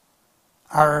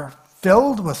are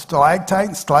filled with stalactite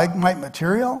and stalagmite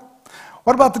material.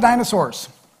 What about the dinosaurs?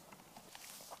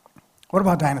 What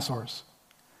about dinosaurs?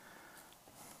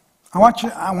 I want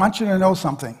you to know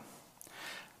something.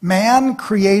 Man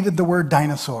created the word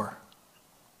dinosaur.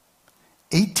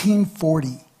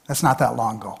 1840. That's not that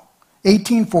long ago.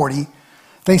 1840,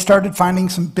 they started finding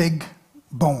some big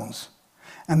bones.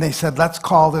 And they said, let's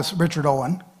call this, Richard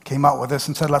Owen came out with this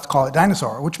and said, let's call it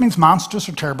dinosaur, which means monstrous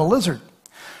or terrible lizard.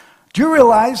 Do you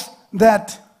realize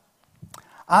that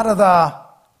out of the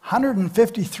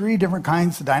 153 different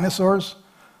kinds of dinosaurs,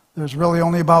 there's really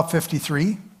only about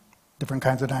 53 different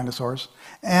kinds of dinosaurs,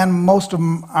 and most of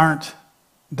them aren't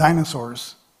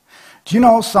dinosaurs. Do you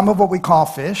know some of what we call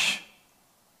fish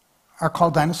are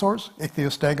called dinosaurs?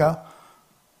 Ichthyostega,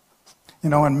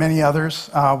 and many others.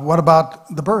 What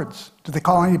about the birds? Do they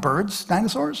call any birds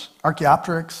dinosaurs?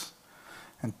 Archaeopteryx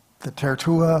and the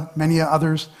Tarantula, many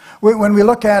others. When we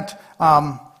look at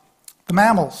the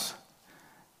mammals,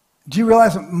 do you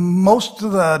realize that most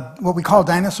of what we call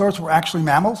dinosaurs were actually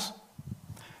mammals?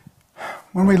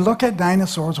 When we look at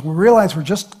dinosaurs, we realize we're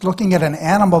just looking at an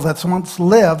animal that's once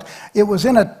lived. It was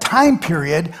in a time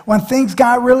period when things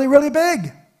got really, really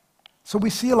big. So we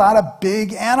see a lot of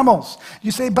big animals.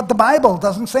 You say, but the Bible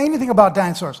doesn't say anything about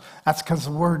dinosaurs. That's because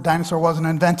the word dinosaur wasn't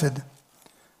invented.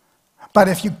 But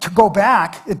if you go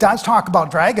back, it does talk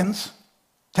about dragons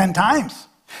 10 times.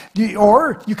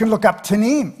 Or you can look up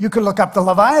Tanim. You can look up the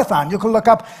Leviathan. You can look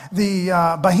up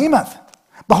the Behemoth.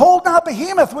 Behold now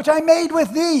Behemoth, which I made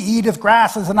with thee, eateth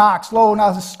grass as an ox. Lo,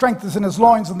 now his strength is in his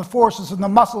loins, and the force is in the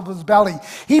muscle of his belly.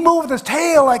 He moveth his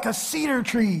tail like a cedar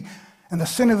tree, and the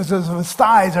sinews of his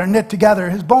thighs are knit together.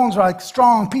 His bones are like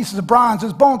strong pieces of bronze,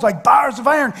 his bones like bars of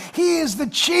iron. He is the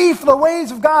chief of the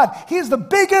ways of God. He is the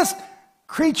biggest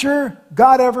creature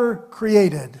God ever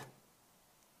created.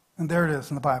 And there it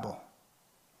is in the Bible.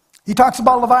 He talks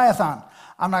about Leviathan.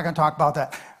 I'm not going to talk about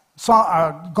that.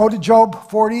 So, go to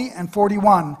Job 40 and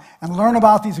 41 and learn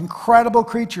about these incredible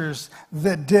creatures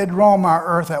that did roam our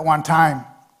earth at one time.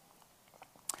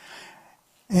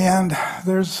 And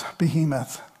there's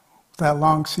Behemoth, that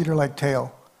long cedar-like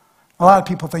tail. A lot of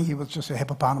people think he was just a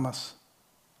hippopotamus.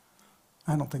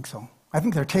 I don't think so. I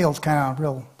think their tail's kind of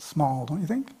real small, don't you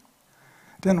think?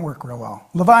 Didn't work real well.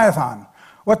 Leviathan,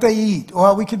 what they eat.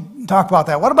 Well, we could talk about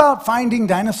that. What about finding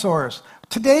dinosaurs?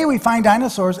 Today we find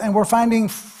dinosaurs and we're finding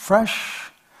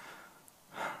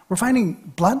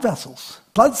blood vessels,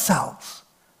 blood cells.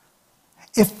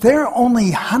 If they're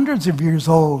only hundreds of years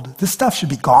old, this stuff should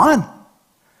be gone.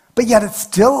 But yet it's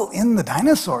still in the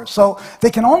dinosaurs. So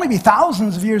they can only be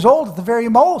thousands of years old at the very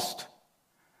most.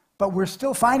 But we're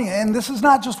still finding it. And this is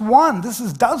not just one. This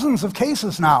is dozens of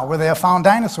cases now where they have found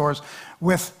dinosaurs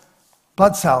with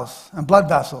blood cells and blood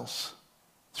vessels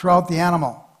throughout the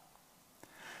animal.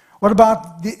 What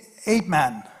about the ape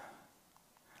men?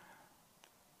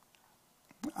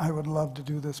 I would love to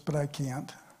do this, but I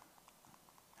can't.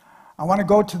 I want to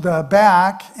go to the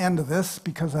back end of this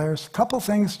because there's a couple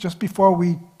things just before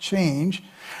we change.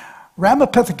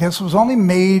 Ramapithecus was only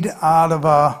made out of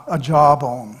a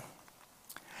jawbone.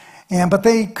 But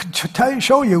they could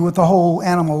show you what the whole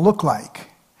animal looked like.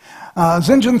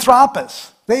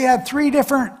 Zinjanthropus, they had 3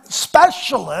 different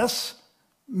specialists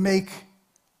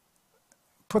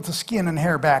put the skin and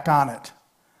hair back on it.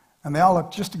 And they all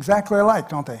look just exactly alike,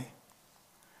 don't they?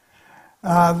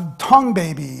 Tongue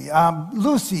baby,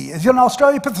 Lucy, is an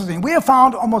Australopithecine. We have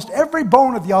found almost every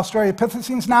bone of the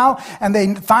Australopithecines now, and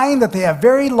they find that they have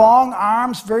very long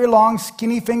arms, very long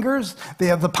skinny fingers. They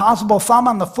have the possible thumb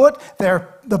on the foot.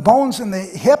 The bones in the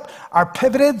hip are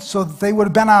pivoted so that they would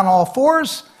have been on all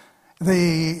fours.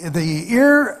 The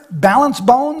ear balance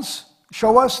bones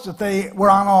show us that they were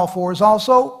on all fours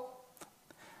also.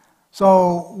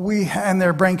 So and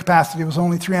their brain capacity was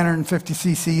only 350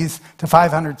 cc's to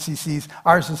 500 cc's.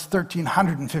 Ours is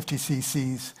 1,350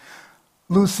 cc's.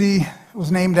 Lucy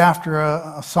was named after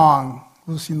a song,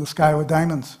 Lucy in the Sky with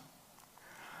Diamonds.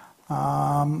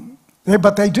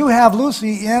 But they do have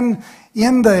Lucy in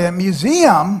the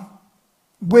museum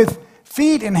with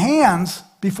feet and hands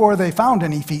before they found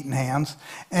any feet and hands,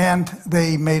 and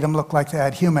they made them look like they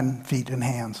had human feet and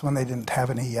hands when they didn't have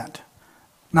any yet.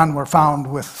 None were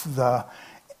found with the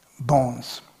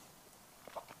bones.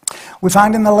 We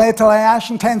find in the Leyte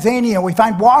in Tanzania, we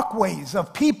find walkways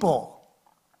of people.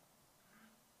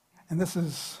 And this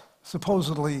is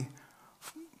supposedly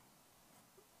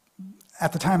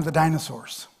at the time of the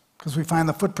dinosaurs, because we find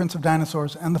the footprints of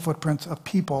dinosaurs and the footprints of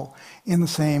people in the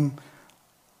same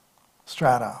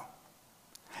strata.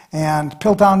 And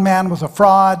Piltdown Man was a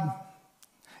fraud.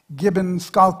 gibbon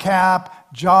skull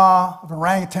cap, jaw of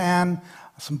orangutan,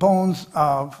 some bones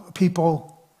of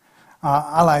people.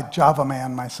 I like Java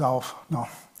Man myself. No,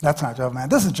 that's not Java Man.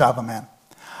 This is Java Man.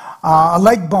 A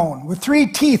leg bone with 3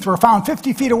 teeth were found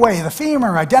 50 feet away. The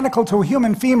femur, identical to a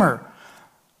human femur.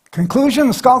 Conclusion,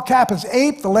 the skull cap is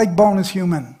ape, the leg bone is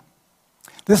human.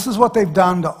 This is what they've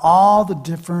done to all the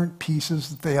different pieces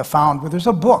that they have found. Well, there's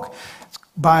a book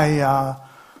by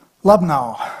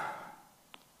Lubnow. I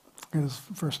forget his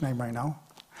first name right now.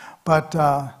 But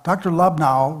Dr.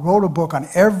 Lubnow wrote a book on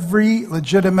every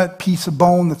legitimate piece of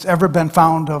bone that's ever been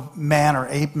found of man or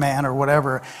ape man or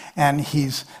whatever. And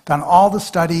he's done all the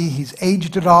study. He's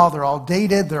aged it all. They're all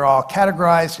dated. They're all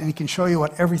categorized. And he can show you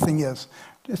what everything is.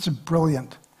 It's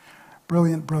brilliant.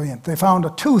 Brilliant, brilliant. They found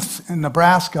a tooth in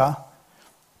Nebraska.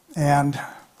 And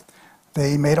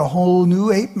they made a whole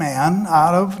new ape man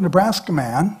out of Nebraska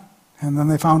man. And then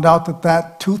they found out that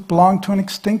that tooth belonged to an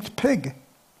extinct pig.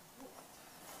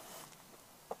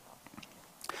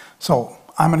 So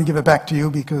I'm going to give it back to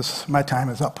you because my time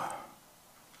is up.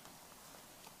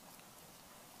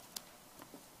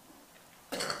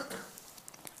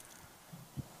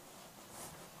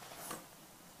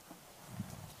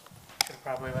 Should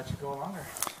probably let you go longer.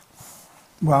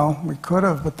 Well, we could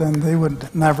have, but then they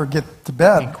would never get to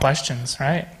bed. Any questions,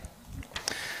 right?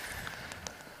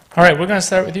 All right, we're going to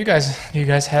start with you guys. Do you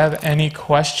guys have any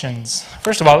questions?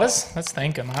 First of all, let's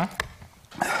thank him, huh?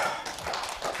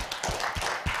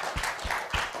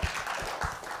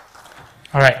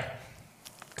 All right,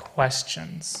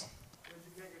 questions. Where'd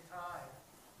you get your tie?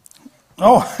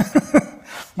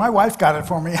 Oh, my wife got it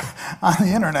for me on the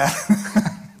internet.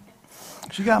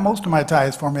 She got most of my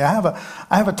ties for me. I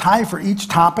have a tie for each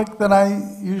topic that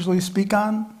I usually speak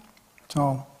on.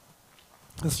 So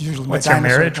this is usually What's my your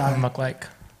dinosaur marriage tie. one look like?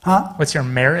 Huh? What's your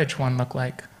marriage one look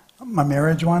like? My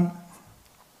marriage one?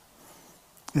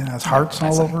 It has hearts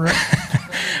all over it.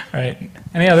 All right.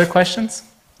 Any other questions?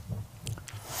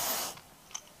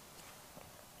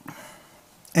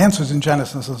 Answers in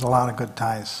Genesis is a lot of good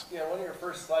ties. Yeah, one of your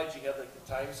first slides, you had like the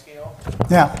time scale.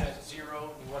 Yeah. At 0,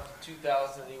 you went to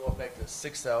 2,000, and you went back to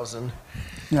 6,000.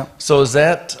 Yeah. So is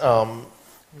that, Can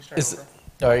we start is, over?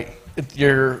 all right,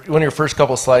 one of your first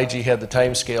couple slides, you had the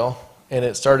time scale, and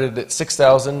it started at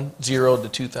 6,000, 0 to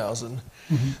 2,000.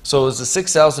 So is the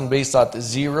 6,000 based on the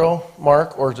 0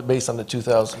 mark, or is it based on the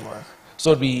 2,000 mark?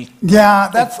 So it'd be,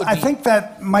 Yeah, I be- think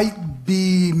that might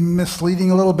be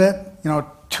misleading a little bit.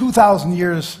 2,000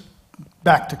 years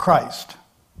back to Christ.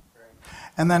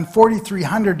 And then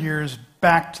 4,300 years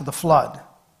back to the flood.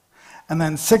 And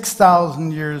then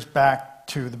 6,000 years back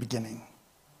to the beginning.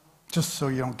 Just so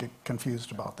you don't get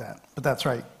confused about that. But that's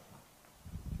right.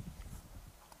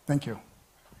 Thank you.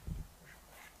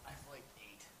 I feel like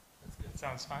 8. That's good.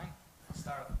 Sounds fine.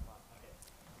 Start at the bottom. Okay.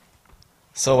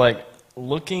 So, like,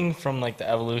 looking from, like, the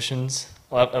evolutionist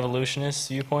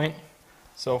viewpoint,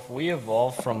 so if we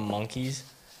evolved from monkeys,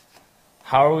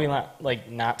 how are we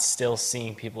not still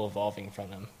seeing people evolving from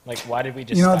them? Like, why did we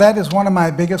just stop? That is one of my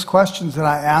biggest questions that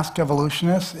I ask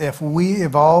evolutionists. If we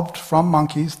evolved from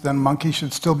monkeys, then monkeys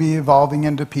should still be evolving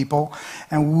into people,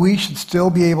 and we should still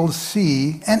be able to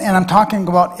see, and I'm talking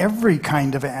about every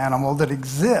kind of animal that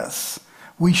exists.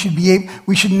 We should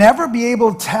never be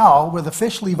able to tell where the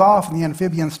fish leave off and the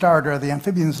amphibians start, or the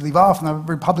amphibians leave off and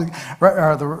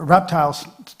the reptiles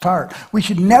start. We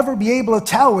should never be able to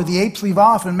tell where the apes leave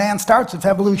off and man starts if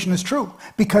evolution is true,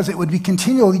 because it would be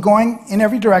continually going in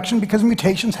every direction because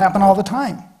mutations happen all the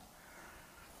time.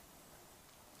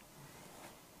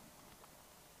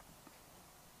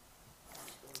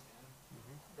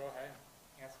 Go ahead.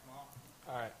 Ask them all.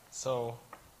 All right, so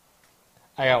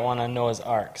I got one on Noah's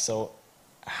Ark. So,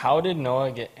 how did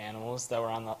Noah get animals that were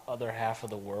on the other half of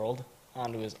the world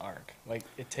onto his ark? Like,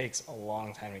 it takes a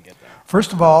long time to get there.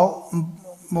 First of all,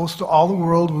 most all the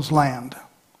world was land.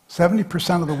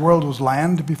 70% of the world was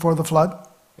land before the flood.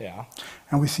 Yeah.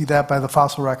 And we see that by the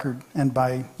fossil record and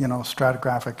by,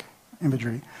 stratigraphic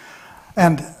imagery.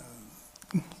 And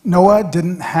Noah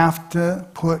didn't have to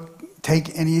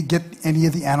get any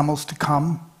of the animals to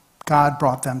come. God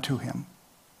brought them to him.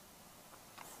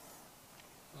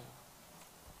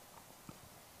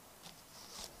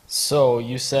 So,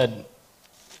 you said,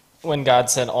 when God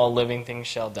said all living things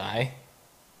shall die,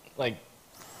 like,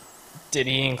 did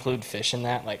he include fish in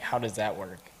that? Like, how does that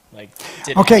work? Like,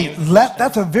 did Okay, any of the fish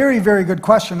that's a very, very good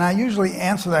question. I usually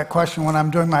answer that question when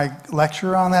I'm doing my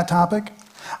lecture on that topic.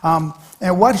 And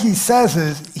what he says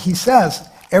is,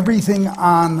 everything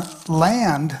on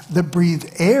land that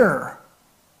breathed air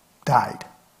died.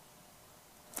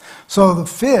 So the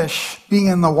fish being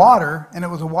in the water, and it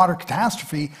was a water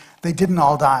catastrophe, they didn't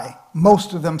all die.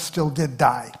 Most of them still did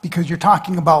die, because you're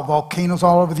talking about volcanoes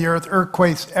all over the earth,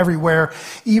 earthquakes everywhere.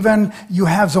 Even you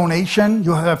have zonation,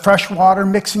 you have fresh water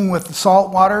mixing with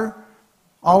salt water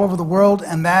all over the world,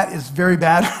 and that is very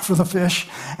bad for the fish.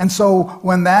 And so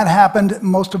when that happened,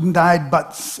 most of them died,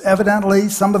 but evidently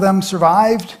some of them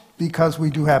survived because we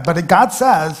do have. But God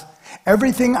says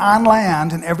everything on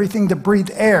land and everything that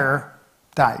breathed air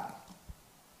died.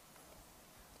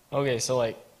 Okay, so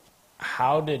like,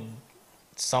 how did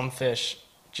some fish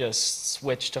just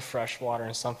switch to fresh water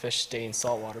and some fish stay in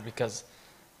salt water? Because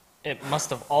it must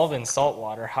have all been salt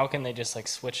water. How can they just like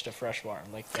switch to fresh water?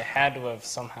 Like they had to have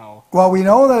somehow. Well, we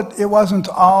know that it wasn't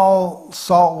all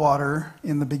salt water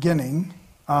in the beginning.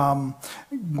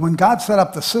 When God set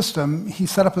up the system, he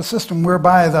set up a system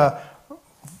whereby the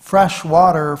fresh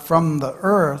water from the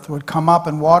earth would come up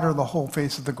and water the whole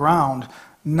face of the ground,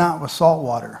 not with salt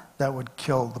water that would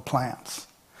kill the plants.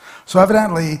 So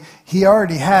evidently, he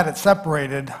already had it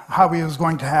separated how he was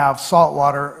going to have salt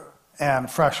water and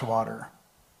fresh water.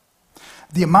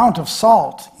 The amount of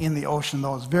salt in the ocean,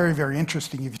 though, is very, very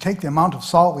interesting. If you take the amount of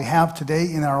salt we have today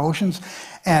in our oceans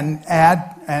and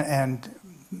add and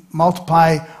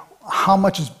multiply how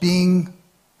much is being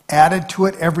added to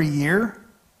it every year,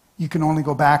 you can only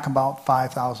go back about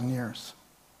 5,000 years.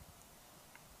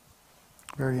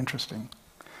 Very interesting.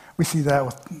 We see that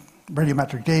with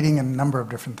radiometric dating and a number of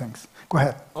different things. Go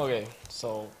ahead. Okay,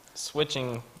 so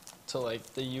switching to like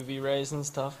the UV rays and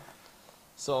stuff.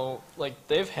 So like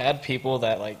they've had people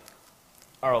that like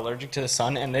are allergic to the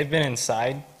sun and they've been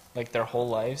inside like their whole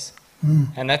lives.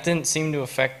 And that didn't seem to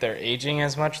affect their aging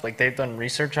as much. Like they've done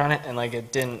research on it and like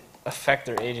it didn't affect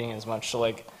their aging as much. So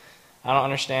like I don't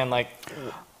understand like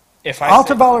if I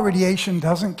Ultraviolet radiation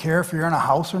doesn't care if you're in a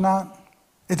house or not.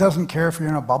 It doesn't care if you're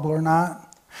in a bubble or not.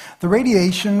 The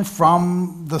radiation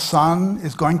from the sun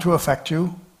is going to affect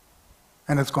you,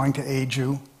 and it's going to age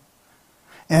you.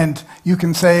 And you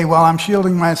can say, well, I'm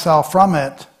shielding myself from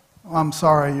it. Well, I'm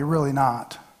sorry, you're really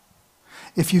not.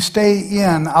 If you stay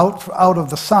out of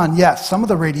the sun, yes, some of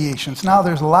the radiations. Now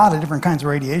there's a lot of different kinds of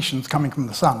radiations coming from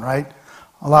the sun, right?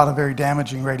 A lot of very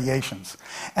damaging radiations.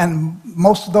 And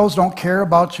most of those don't care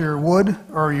about your wood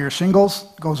or your shingles.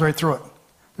 It goes right through it.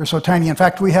 They're so tiny. In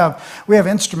fact, we have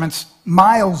instruments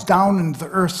miles down into the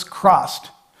Earth's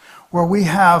crust where we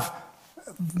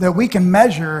can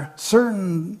measure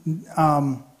certain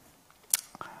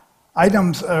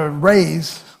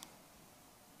rays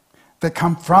that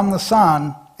come from the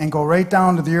sun and go right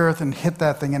down to the earth and hit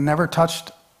that thing and never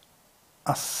touched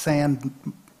a sand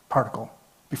particle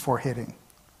before hitting.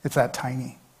 It's that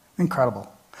tiny.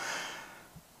 Incredible.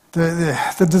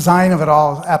 The design of it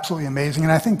all is absolutely amazing,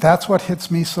 and I think that's what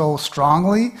hits me so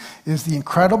strongly, is the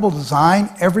incredible design.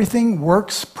 Everything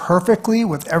works perfectly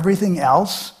with everything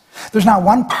else. There's not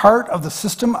one part of the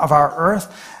system of our Earth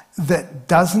that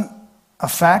doesn't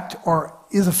affect or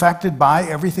is affected by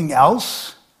everything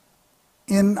else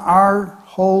in our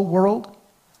whole world.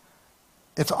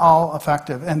 It's all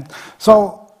effective. And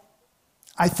so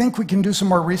I think we can do some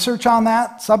more research on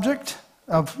that subject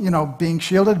of, being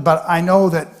shielded, but I know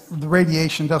that the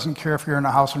radiation doesn't care if you're in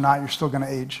a house or not, you're still going to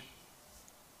age.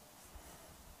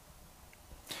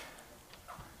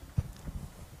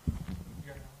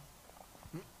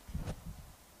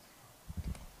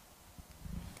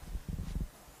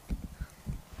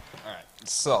 All right.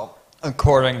 So,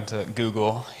 according to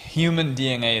Google, human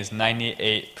DNA is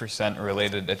 98%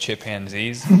 related to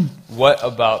chimpanzees. What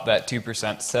about that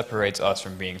 2% separates us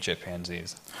from being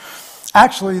chimpanzees?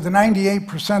 Actually, the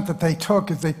 98% that they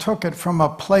took it from a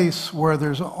place where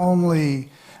there's only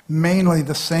mainly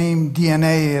the same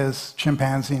DNA as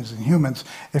chimpanzees and humans.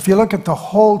 If you look at the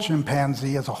whole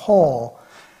chimpanzee as a whole,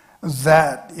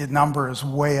 that number is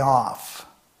way off.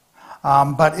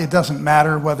 But it doesn't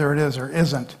matter whether it is or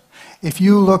isn't. If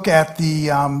you look at the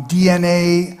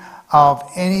DNA of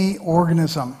any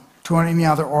organism to any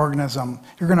other organism,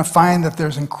 you're going to find that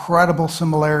there's incredible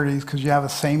similarities because you have the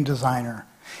same designer.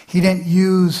 He didn't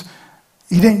use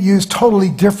totally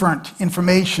different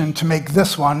information to make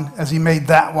this one as he made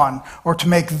that one, or to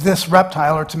make this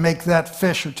reptile, or to make that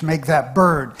fish, or to make that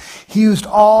bird. He used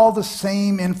all the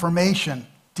same information.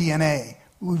 DNA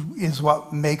is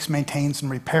what maintains,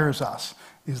 and repairs us,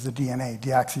 is the DNA,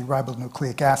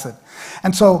 deoxyribonucleic acid.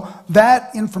 And so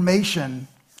that information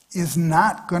is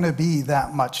not going to be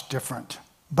that much different.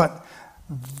 But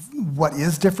what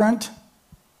is different,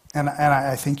 and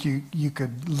I think you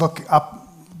could look up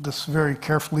this very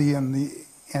carefully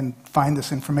and find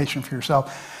this information for yourself.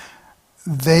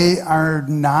 They are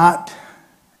not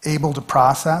able to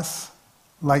process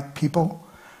like people.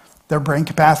 Their brain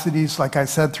capacities, like I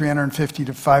said, 350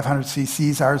 to 500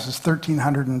 cc's. Ours is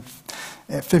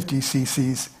 1,350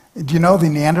 cc's. Do you know the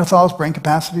Neanderthals' brain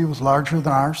capacity was larger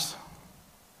than ours?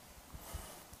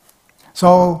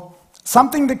 So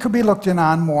something that could be looked in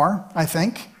on more, I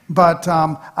think. But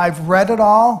I've read it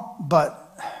all,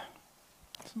 but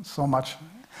so much.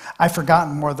 I've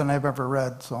forgotten more than I've ever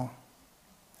read. So,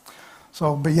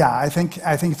 but yeah, I think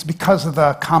it's because of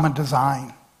the common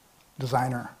designer.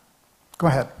 Go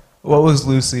ahead. What was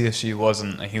Lucy if she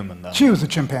wasn't a human, then? She was a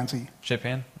chimpanzee.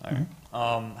 Chimpanzee? All right.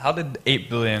 How did 8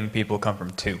 billion people come from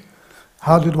 2?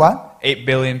 How did what? 8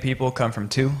 billion people come from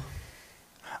 2?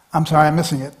 I'm sorry, I'm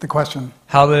missing it, the question.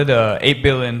 How did 8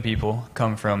 billion people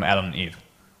come from Adam and Eve?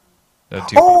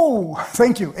 Oh,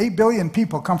 thank you. 8 billion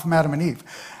people come from Adam and Eve.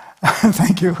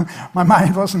 Thank you. My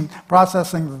mind wasn't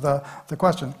processing the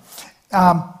question.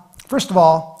 First of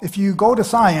all, if you go to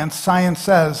science, science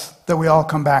says that we all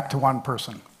come back to one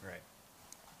person. Right.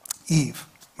 Eve,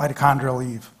 mitochondrial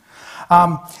Eve.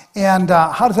 And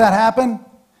how does that happen?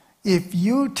 If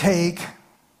you take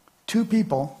 2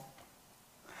 people,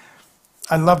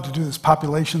 I love to do this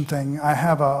population thing. I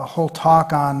have a whole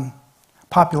talk on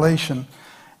population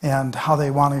and how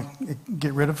they want to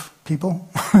get rid of people.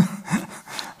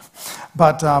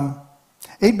 But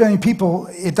 8 billion people,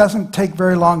 it doesn't take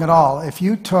very long at all. If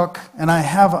you took, and I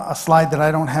have a slide that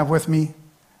I don't have with me,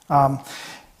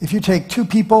 if you take 2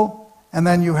 people, and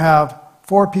then you have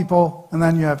 4 people, and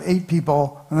then you have 8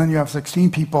 people, and then you have 16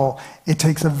 people, it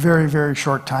takes a very, very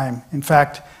short time. In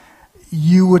fact,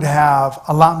 you would have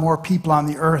a lot more people on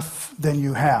the earth than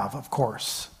you have, of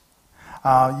course.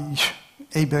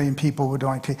 8 billion people would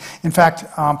only take. In fact,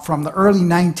 from the early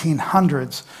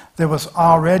 1900s, there was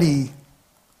only,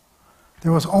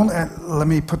 let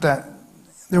me put that,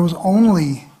 there was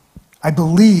only, I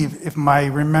believe, if my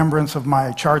remembrance of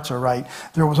my charts are right,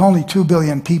 there was only 2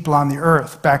 billion people on the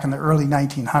earth back in the early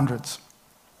 1900s.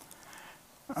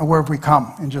 Where have we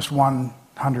come in just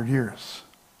 100 years?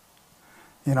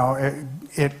 You know,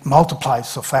 it multiplies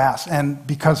so fast. And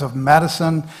because of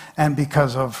medicine and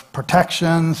because of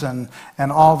protections and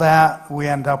all that, we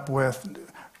end up with,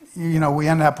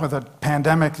 a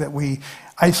pandemic that we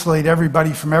isolate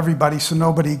everybody from everybody so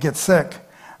nobody gets sick.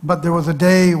 But there was a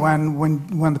day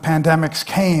when the pandemics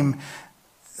came,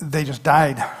 they just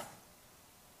died.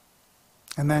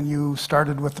 And then you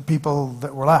started with the people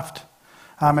that were left.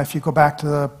 If you go back to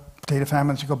the potato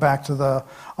famines, you go back to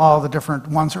all the different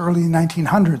ones, early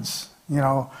 1900s,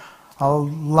 a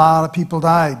lot of people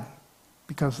died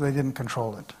because they didn't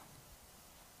control it.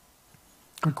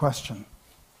 Good question.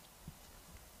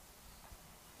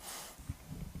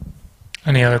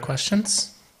 Any other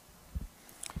questions?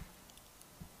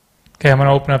 Okay, I'm going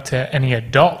to open up to any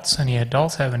adults. Any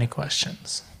adults have any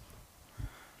questions?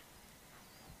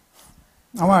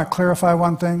 I want to clarify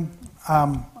one thing.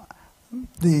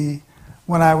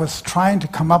 When I was trying to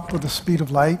come up with the speed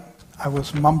of light, I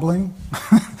was mumbling.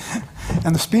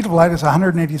 And the speed of light is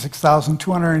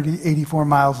 186,284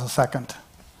 miles a second.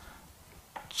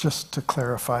 Just to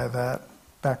clarify that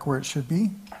back where it should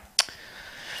be.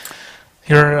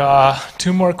 Here are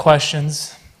 2 more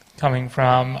questions coming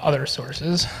from other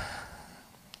sources.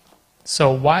 So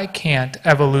why can't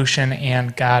evolution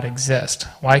and God exist?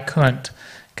 Why couldn't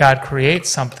God create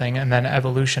something and then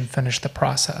evolution finish the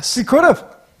process? He could have,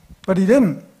 but he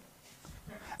didn't.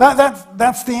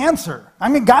 That's the answer. I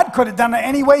mean, God could have done it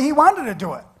any way he wanted to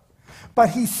do it.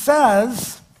 But he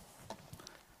says,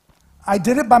 I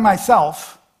did it by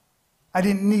myself. I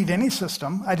didn't need any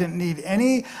system. I didn't need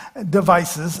any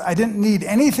devices. I didn't need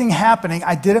anything happening.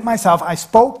 I did it myself. I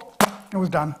spoke. It was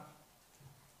done.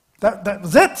 That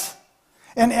was it.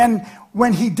 And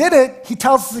when he did it, he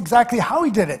tells us exactly how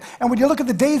he did it. And when you look at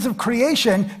the days of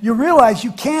creation, you realize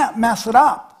you can't mess it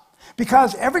up.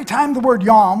 Because every time the word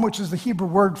yom, which is the Hebrew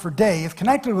word for day, is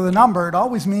connected with a number, it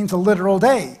always means a literal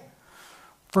day.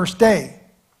 First day,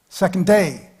 second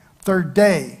day, third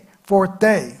day, fourth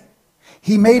day.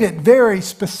 He made it very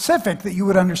specific that you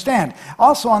would understand.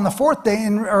 Also on the 4th day,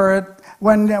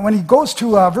 when he goes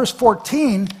to verse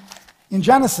 14 in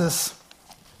Genesis,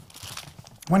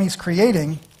 when he's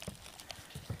creating,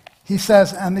 he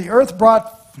says, and the earth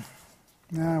brought,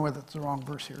 that's the wrong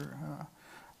verse here.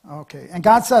 Okay. And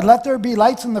God said, let there be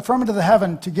lights in the firmament of the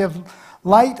heaven to give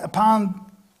light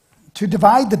to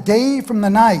divide the day from the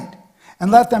night,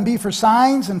 and let them be for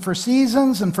signs and for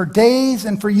seasons and for days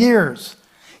and for years.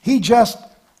 He just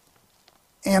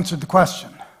answered the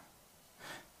question.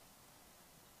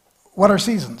 What are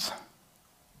seasons?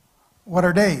 What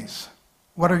are days?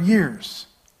 What are years?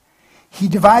 He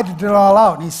divided it all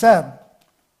out, and he said,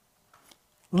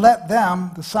 let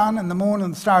them, the sun and the moon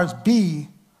and the stars, be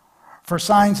for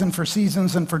signs and for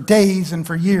seasons and for days and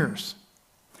for years.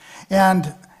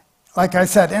 And like I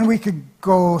said, and we could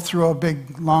go through a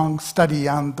big, long study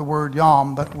on the word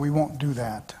yom, but we won't do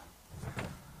that.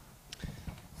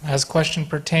 As question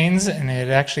pertains, and it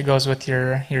actually goes with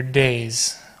your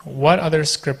days. What other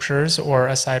scriptures, or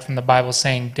aside from the Bible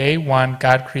saying day 1,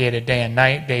 God created day and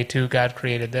night, day 2, God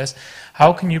created this,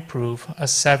 how can you prove a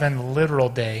 7 literal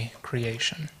day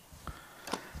creation?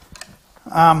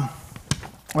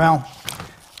 Well,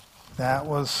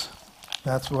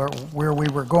 that's where we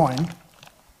were going.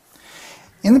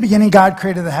 In the beginning, God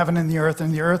created the heaven and the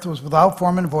earth was without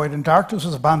form and void, and darkness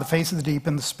was upon the face of the deep,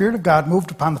 and the Spirit of God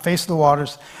moved upon the face of the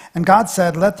waters. And God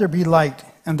said, "Let there be light,"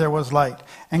 and there was light.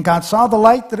 And God saw the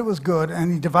light that it was good,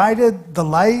 and he divided the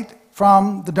light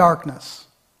from the darkness.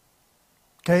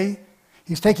 Okay?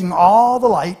 He's taking all the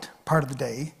light part of the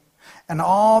day and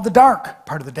all the dark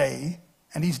part of the day,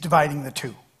 and he's dividing the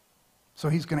two. So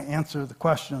he's going to answer the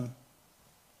question.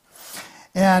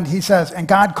 And he says, and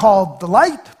God called the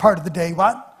light part of the day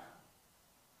what?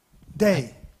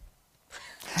 Day.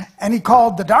 And he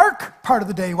called the dark part of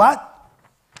the day what?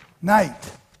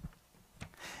 Night.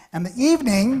 And the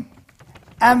evening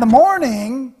and the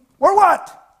morning were what?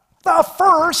 The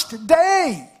first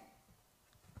day.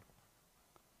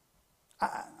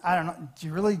 I don't know. Do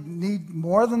you really need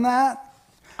more than that?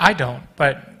 I don't,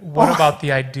 but what about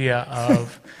the idea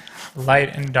of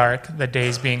light and dark, the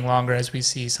days being longer as we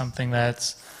see something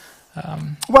that's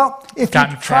well, if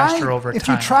gotten you try, faster over if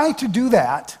time? you try to do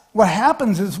that, what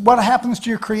happens to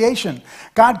your creation?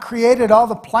 God created all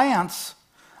the plants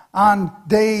on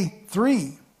day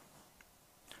 3.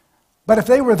 But if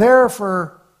they were there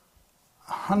for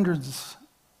hundreds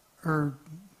or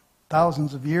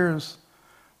thousands of years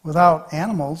without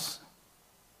animals,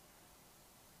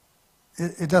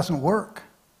 it doesn't work.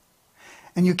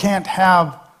 And you can't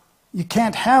have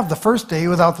the first day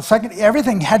without the second.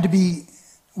 Everything had to be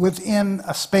within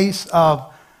a space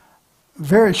of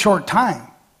very short time.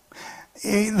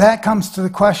 That comes to the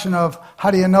question of how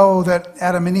do you know that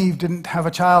Adam and Eve didn't have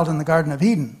a child in the Garden of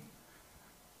Eden?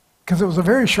 Because it was a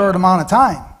very short amount of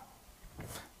time.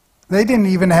 They didn't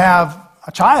even have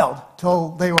a child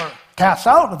till they were cast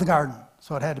out of the garden.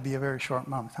 So it had to be a very short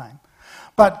amount of time.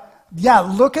 But yeah,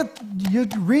 you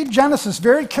read Genesis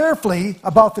very carefully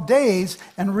about the days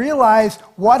and realize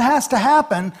what has to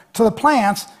happen to the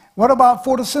plants. What about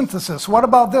photosynthesis? What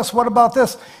about this? What about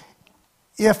this?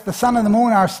 If the sun and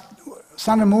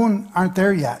the moon aren't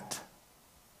there yet,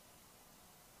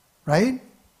 right?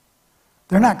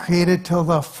 They're not created till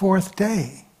the 4th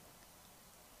day.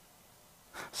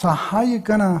 So how are you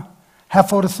going to have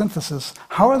photosynthesis?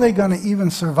 How are they going to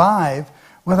even survive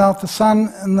without the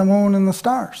sun and the moon and the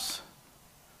stars?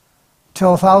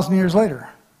 Till 1,000 years later.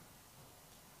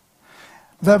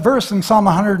 That verse in Psalm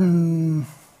 100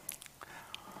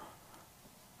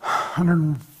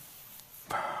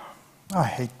 I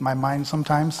hate my mind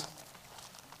sometimes.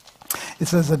 It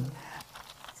says that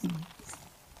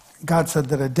God said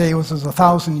that a day was as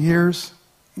 1,000 years.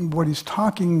 What he's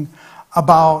talking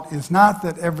about is not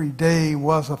that every day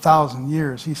was 1,000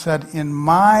 years. He said, in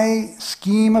my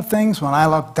scheme of things, when I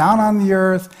look down on the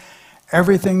earth,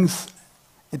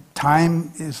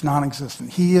 time is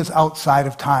non-existent. He is outside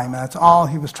of time. And that's all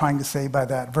he was trying to say by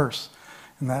that verse,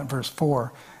 in that verse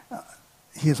 4.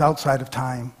 He is outside of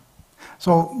time.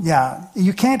 So yeah,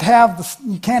 you can't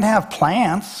have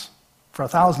plants for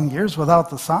 1,000 years without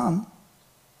the sun.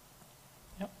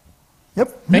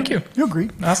 Yep. Thank you. You agree?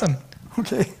 Awesome.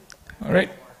 Okay. All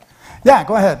right. Yeah,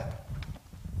 go ahead.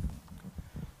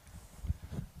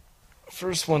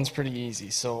 First one's pretty easy.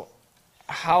 So,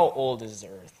 how old is the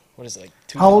Earth? What is it, like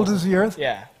 2,000? How old is the Earth?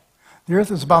 Yeah. The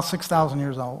Earth is about 6,000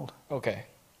 years old. Okay.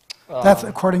 That's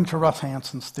according to Russ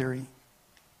Hanson's theory.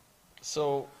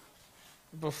 So,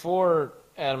 before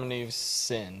Adam and Eve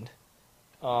sinned,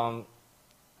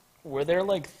 were there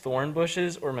like thorn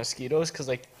bushes or mosquitoes? Because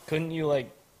like, couldn't you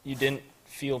you didn't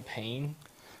feel pain,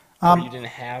 or you didn't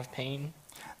have pain?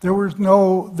 There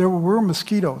were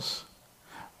mosquitoes,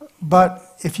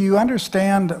 but if you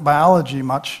understand biology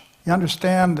much, you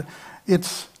understand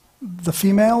it's the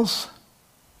females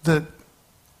that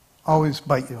always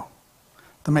bite you.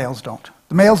 The males don't.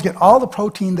 The males get all the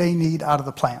protein they need out of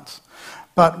the plants,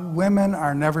 but women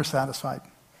are never satisfied.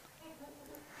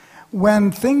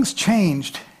 When things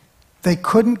changed, they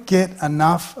couldn't get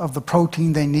enough of the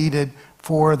protein they needed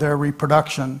for their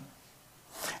reproduction.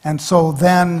 And so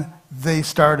then they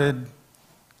started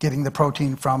getting the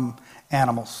protein from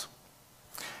animals.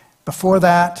 Before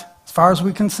that, as far as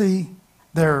we can see,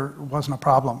 there wasn't a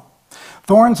problem.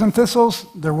 Thorns and thistles,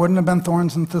 there wouldn't have been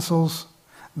thorns and thistles.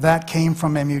 that came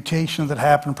from a mutation that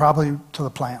happened probably to the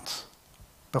plants,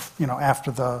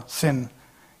 after the sin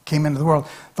came into the world.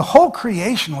 The whole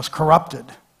creation was corrupted,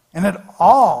 and it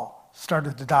all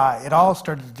started to die. It all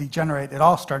started to degenerate. It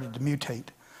all started to mutate.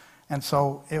 And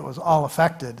so it was all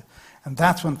affected. And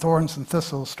that's when thorns and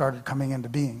thistles started coming into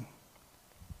being.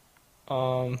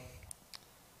 So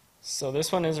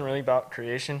this one isn't really about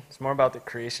creation. It's more about the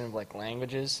creation of like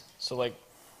languages. So like,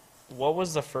 what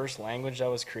was the first language that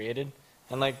was created?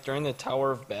 And like during the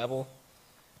Tower of Babel,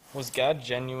 was God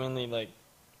genuinely like,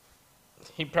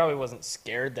 he probably wasn't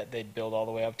scared that they'd build all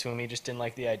the way up to him. He just didn't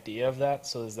like the idea of that.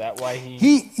 So is that why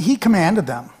He commanded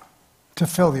them to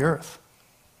fill the earth.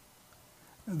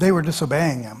 They were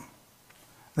disobeying him.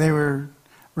 They were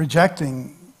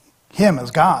rejecting him as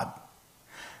God.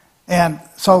 And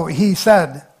so he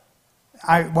said,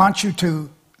 I want you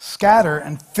to scatter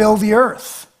and fill the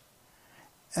earth.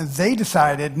 And they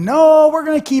decided, no, we're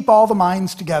going to keep all the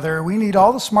minds together. We need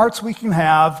all the smarts we can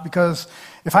have, because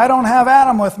if I don't have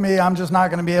Adam with me, I'm just not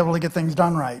going to be able to get things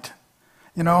done right.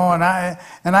 And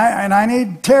I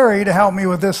need Terry to help me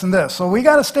with this and this. So we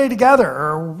got to stay together.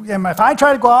 Or if I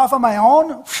try to go off on my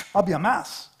own, I'll be a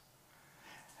mess.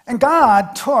 And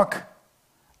God took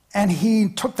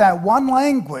that one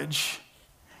language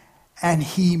and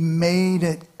he made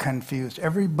it confused.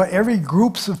 Every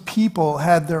groups of people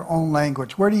had their own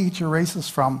language. Where do you get your races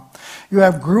from? You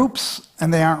have groups,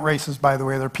 and they aren't races, by the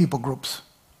way. They're people groups,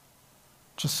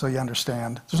 just so you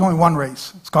understand. There's only one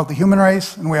race. It's called the human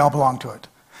race, and we all belong to it.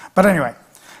 But anyway,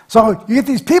 so you get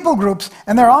these people groups,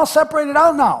 and they're all separated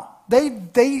out now.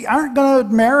 They aren't going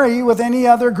to marry with any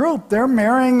other group. They're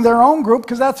marrying their own group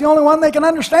because that's the only one they can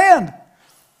understand.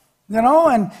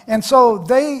 And so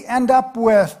they end up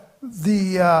with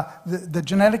the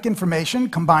genetic information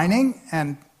combining,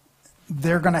 and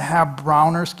they're going to have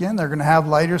browner skin, they're going to have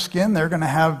lighter skin, they're going to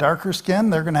have darker skin,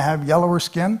 they're going to have yellower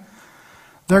skin,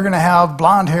 they're going to have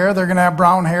blonde hair, they're going to have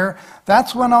brown hair.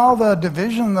 That's when all the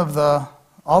division of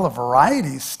all the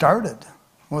varieties started,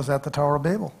 was at the Tower of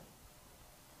Babel.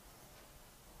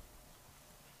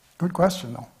 Good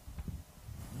question, though.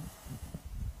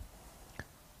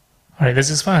 All right, this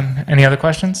is fun. Any other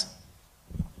questions?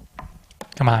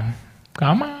 Come on.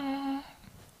 Come on.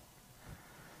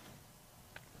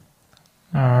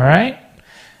 All right.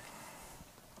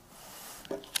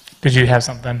 Did you have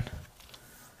something?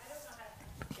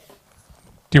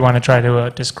 Do you want to try to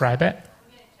describe it?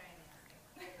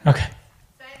 Okay.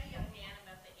 So I have a young man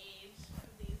about the age of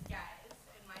these guys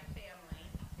in my family.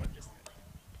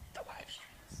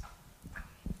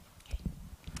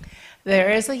 There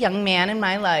is a young man in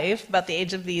my life about the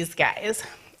age of these guys.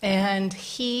 And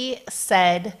he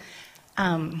said,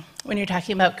 when you're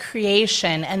talking about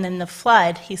creation and then the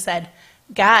flood, he said,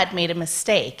 God made a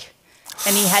mistake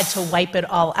and he had to wipe it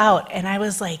all out. And I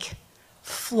was like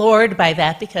floored by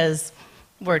that, because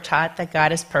we're taught that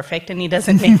God is perfect and he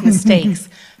doesn't make mistakes.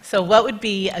 So what would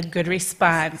be a good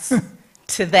response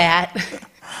to that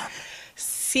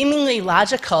seemingly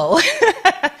logical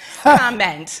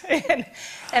comment?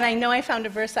 And I know I found a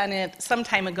verse on it some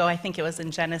time ago. I think it was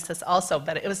in Genesis also,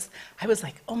 but I was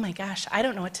like, oh my gosh, I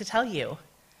don't know what to tell you.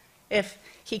 If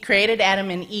he created Adam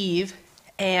and Eve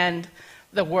and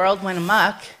the world went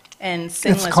amok and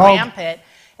sin was rampant,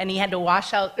 and he had to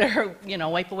wash out, or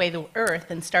wipe away the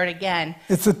earth and start again.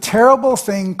 It's a terrible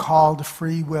thing called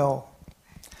free will.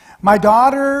 My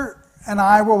daughter and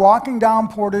I were walking down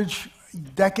Portage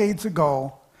decades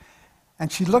ago,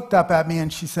 and she looked up at me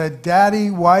and she said, Daddy,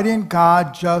 why didn't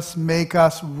God just make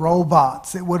us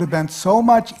robots? It would have been so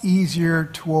much easier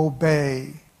to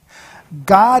obey.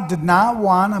 God did not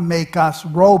want to make us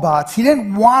robots. He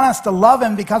didn't want us to love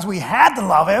him because we had to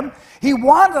love him. He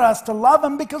wanted us to love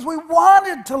him because we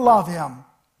wanted to love him.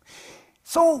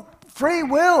 So free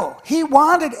will. He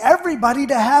wanted everybody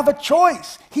to have a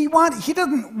choice. He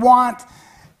didn't want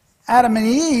Adam and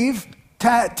Eve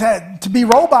to be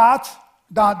robots. ...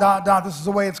 This is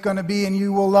the way it's going to be, and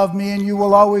you will love me, and you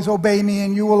will always obey me,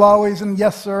 and you will always, and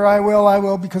yes, sir, I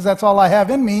will, because that's all I have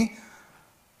in me.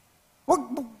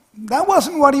 Well, that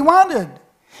wasn't what he wanted.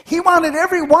 He wanted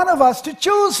every one of us to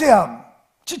choose him,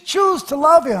 to choose to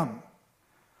love him.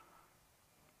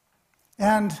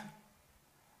 And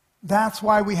that's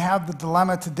why we have the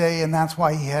dilemma today, and that's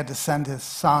why he had to send his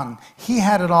son. He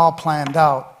had it all planned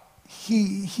out.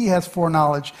 He has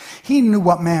foreknowledge. He knew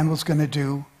what man was going to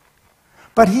do.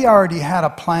 But he already had a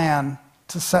plan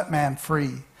to set man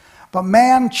free. But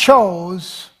man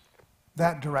chose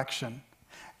that direction.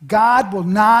 God will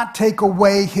not take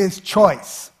away his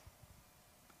choice.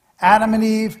 Adam and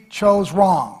Eve chose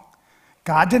wrong.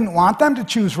 God didn't want them to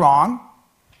choose wrong.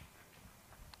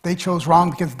 They chose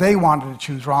wrong because they wanted to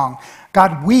choose wrong.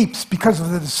 God weeps because of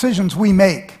the decisions we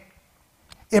make.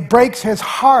 It breaks his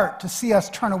heart to see us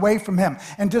turn away from him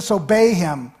and disobey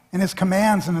him in his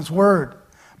commands and his word.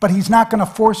 But he's not going to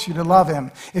force you to love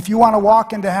him. If you want to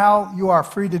walk into hell, you are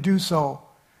free to do so.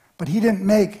 But he didn't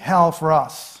make hell for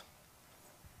us.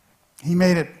 He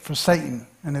made it for Satan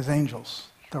and his angels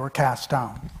that were cast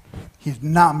down. He did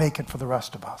not make it for the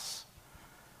rest of us.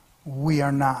 We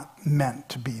are not meant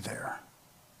to be there.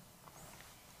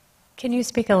 Can you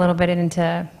speak a little bit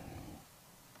into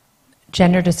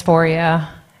gender dysphoria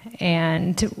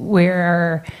and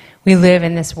where we live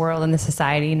in this world, in this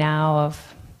society now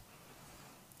of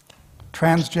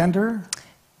Transgender?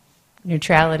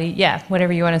 neutrality? Yeah,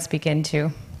 whatever you want to speak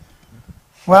into.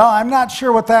 Well, I'm not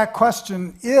sure what that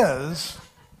question is.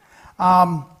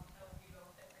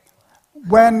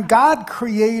 When God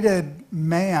created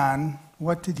man,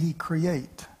 what did he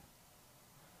create?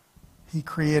 He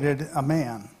created a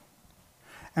man.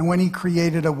 And when he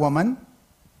created a woman,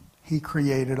 he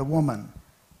created a woman.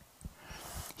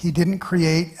 He didn't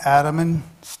create Adam and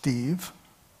Steve,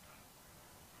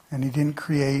 and he didn't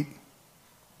create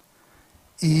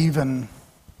Eve and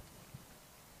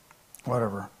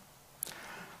whatever.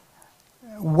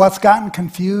 What's gotten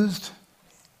confused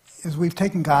is we've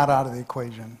taken God out of the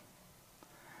equation.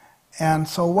 And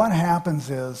so what happens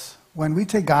is, when we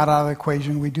take God out of the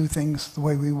equation, we do things the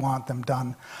way we want them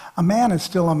done. A man is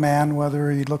still a man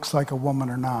whether he looks like a woman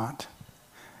or not.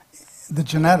 The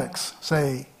genetics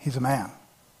say he's a man.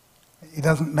 It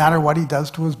doesn't matter what he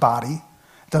does to his body.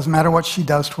 It doesn't matter what she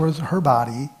does towards her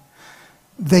body.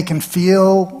 They can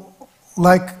feel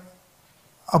like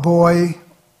a boy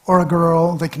or a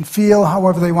girl. They can feel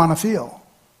however they want to feel.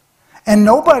 And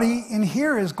nobody in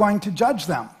here is going to judge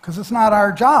them, because it's not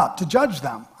our job to judge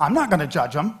them. I'm not going to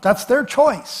judge them. That's their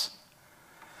choice.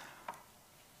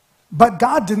 But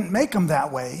God didn't make them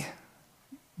that way.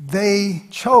 They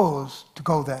chose to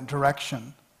go that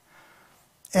direction.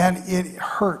 And it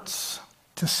hurts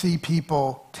to see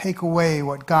people take away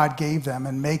what God gave them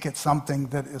and make it something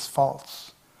that is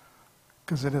false,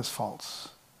 because it is false.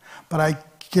 But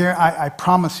I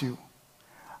promise you,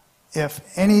 if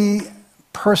any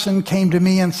person came to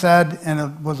me and said, and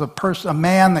it was a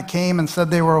man that came and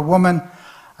said they were a woman,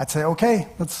 I'd say, okay,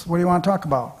 what do you want to talk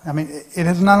about? I mean, it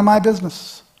is none of my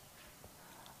business.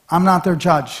 I'm not their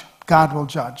judge. God will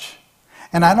judge.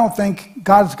 And I don't think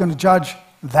God is going to judge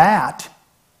that.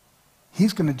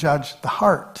 He's going to judge the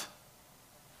heart.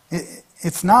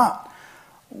 It's not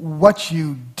what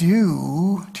you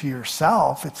do to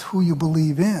yourself, it's who you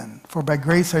believe in. For by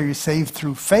grace are you saved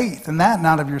through faith, and that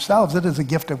not of yourselves, it is a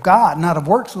gift of God, not of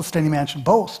works, lest any man should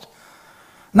boast.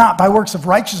 Not by works of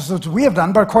righteousness which we have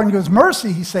done, but according to his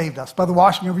mercy he saved us, by the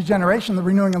washing of regeneration, the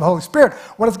renewing of the Holy Spirit.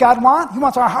 What does God want? He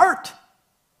wants our heart.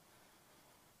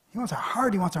 He wants our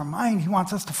heart, he wants our mind, he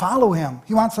wants us to follow him,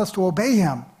 he wants us to obey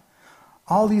him.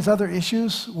 All these other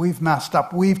issues, we've messed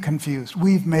up, we've confused,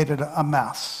 we've made it a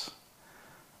mess.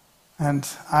 And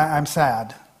I'm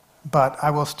sad, but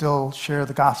I will still share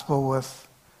the gospel with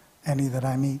any that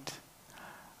I meet.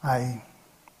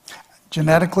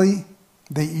 Genetically,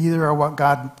 they either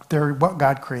are they're what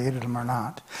God created them or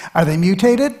not. Are they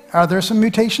mutated? Are there some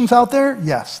mutations out there?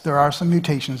 Yes, there are some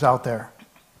mutations out there.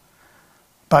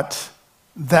 But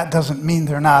that doesn't mean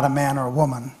they're not a man or a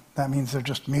woman. That means they're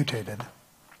just mutated.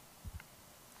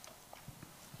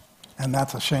 And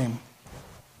that's a shame.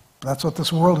 That's what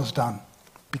this world has done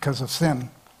because of sin.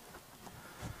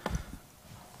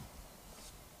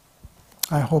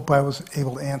 I hope I was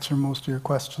able to answer most of your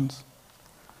questions.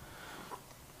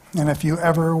 And if you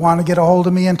ever want to get a hold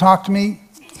of me and talk to me,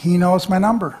 he knows my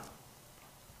number.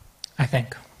 I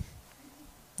think.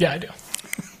 Yeah, I do.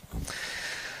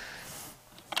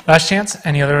 Last chance.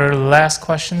 Any other last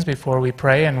questions before we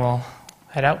pray and we'll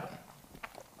head out?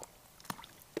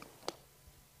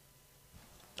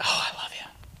 Oh, I love you.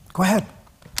 Go ahead.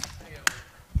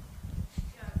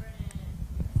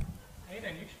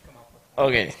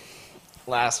 Okay,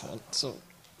 last one. So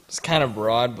it's kind of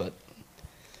broad, but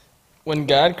when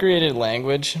God created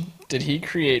language, did he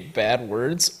create bad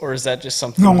words, or is that just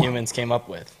something humans came up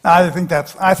with? I think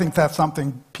that's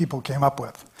something people came up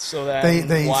with. So that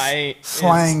they why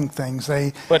slang things.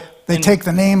 They But take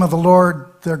the name of the Lord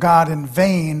their God in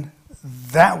vain.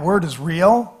 That word is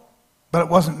real, but it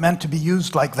wasn't meant to be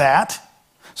used like that.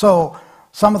 So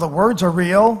some of the words are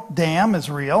real. Damn is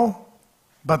real,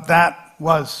 but that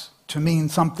was to mean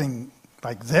something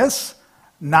like this,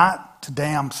 not to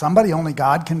damn somebody. Only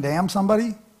God can damn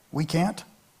somebody. We can't.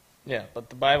 Yeah, but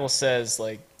the Bible says,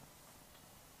 like,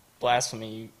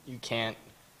 blasphemy, you can't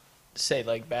say,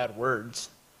 like, bad words.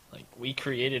 Like, we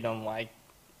created them, like,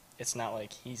 it's not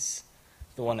like he's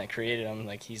the one that created them.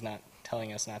 Like, he's not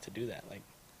telling us not to do that. Like,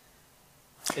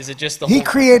 is it just the He whole...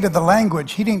 created the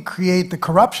language. He didn't create the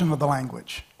corruption of the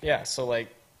language. Yeah, so like,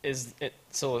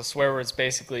 so a swear word's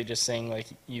basically just saying like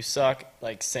you suck,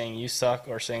 like saying you suck,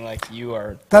 or saying like you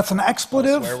are That's an a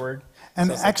expletive, swear word. and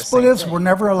So it's like the same expletives thing. were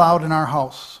never allowed in our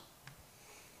house.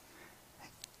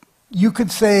 You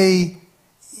could say,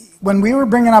 when we were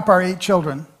bringing up our 8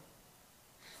 children,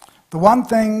 the one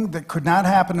thing that could not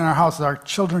happen in our house is our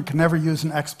children could never use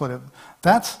an expletive.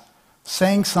 That's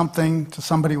saying something to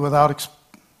somebody without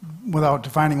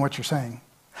defining what you're saying.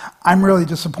 I'm really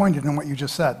disappointed in what you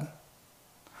just said.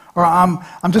 Or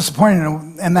I'm disappointed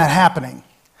in that happening.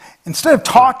 Instead of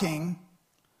talking,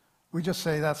 we just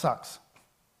say, that sucks.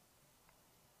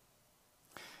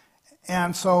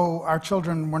 And so our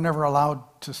children were never allowed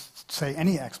to say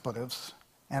any expletives.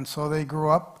 And so they grew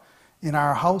up in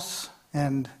our house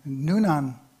and knew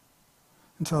none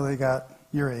until they got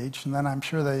your age. And then I'm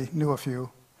sure they knew a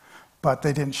few, but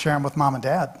they didn't share them with mom and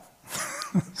dad.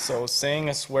 So saying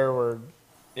a swear word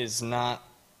is not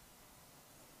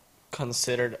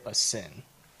considered a sin.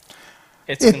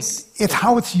 It's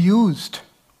how it's used.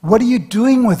 What are you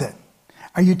doing with it?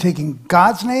 Are you taking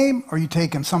God's name? Are you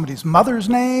taking somebody's mother's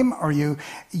name? Are you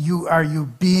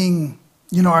being,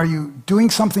 are you doing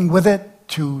something with it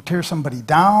to tear somebody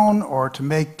down or to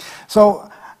make, so,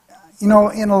 in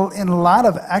a lot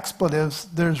of expletives,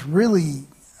 there's really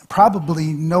probably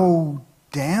no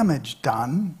damage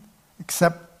done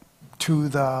except to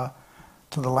the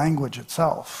language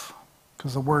itself,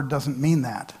 because the word doesn't mean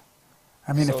that.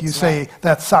 I mean, So if you it's say,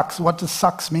 that sucks, what does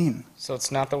sucks mean? So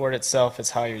it's not the word itself, it's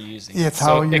how you're using it. It's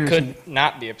how you're it using could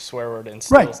not be a swear word and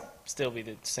Right. still be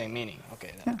the same meaning.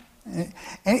 Okay. Then.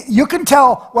 And you can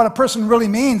tell what a person really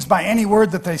means by any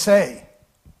word that they say.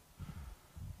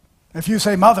 If you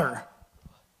say mother,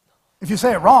 if you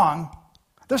say it wrong,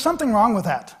 there's something wrong with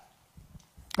that,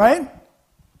 right?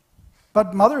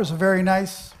 But mother is a very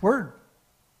nice word.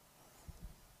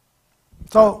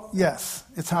 So yes,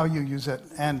 it's how you use it,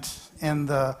 and in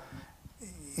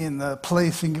the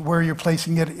placing, where you're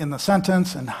placing it in the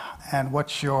sentence, and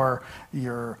what's your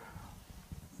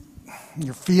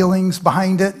feelings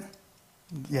behind it.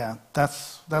 Yeah,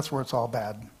 that's where it's all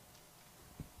bad.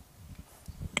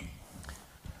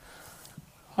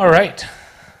 All right.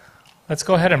 Let's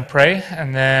go ahead and pray,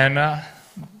 and then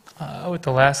with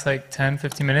the last 10,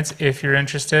 15 minutes, if you're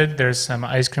interested, there's some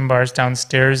ice cream bars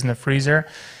downstairs in the freezer,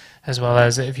 as well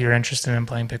as if you're interested in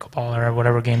playing pickleball or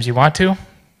whatever games you want to,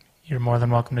 you're more than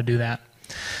welcome to do that.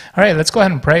 All right, let's go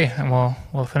ahead and pray, and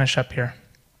we'll finish up here.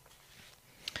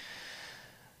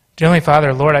 Dear Heavenly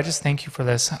Father, Lord, I just thank you for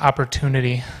this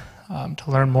opportunity to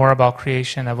learn more about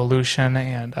creation, evolution,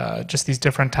 and just these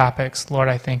different topics. Lord,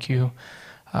 I thank you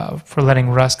for letting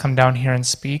Russ come down here and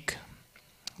speak.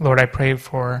 Lord, I pray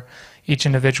for each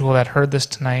individual that heard this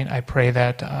tonight. I pray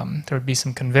that there would be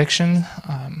some conviction.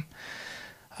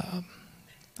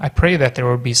 I pray that there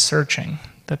would be searching,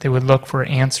 that they would look for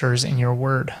answers in your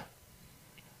word.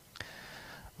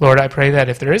 Lord, I pray that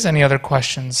if there is any other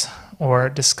questions or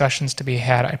discussions to be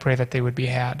had, I pray that they would be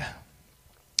had.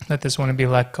 That this wouldn't be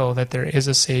let go, that there is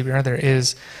a Savior, there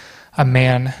is a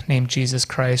man named Jesus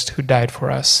Christ who died for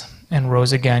us and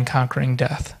rose again, conquering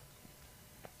death.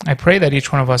 I pray that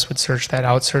each one of us would search that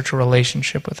out, search a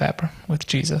relationship with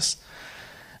Jesus.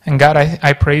 And God,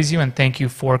 I praise you and thank you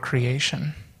for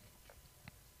creation.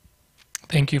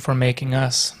 Thank you for making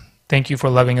us. Thank you for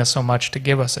loving us so much to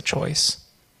give us a choice.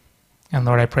 And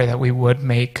Lord, I pray that we would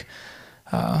make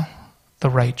the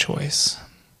right choice.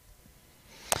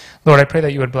 Lord, I pray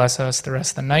that you would bless us the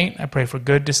rest of the night. I pray for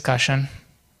good discussion.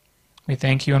 We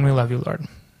thank you and we love you, Lord.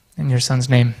 In your Son's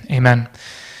name, amen.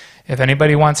 If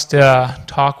anybody wants to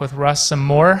talk with Russ some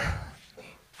more,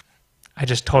 I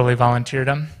just totally volunteered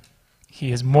him.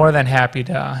 He is more than happy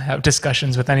to have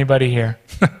discussions with anybody here.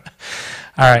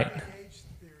 All right.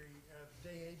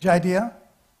 Day age idea?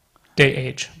 Day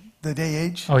age. The day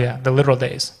age? Oh yeah, the literal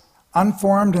days.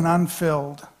 Unformed and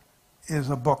Unfilled is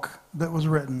a book that was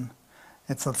written.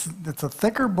 It's a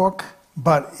thicker book,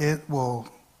 but it will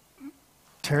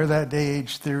tear that day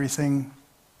age theory thing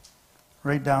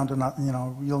right down to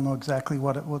you'll know exactly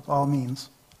what it all means.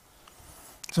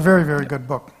 It's a very, very good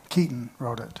book. Keaton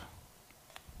wrote it.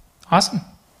 Awesome.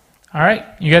 All right,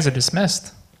 you guys are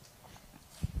dismissed.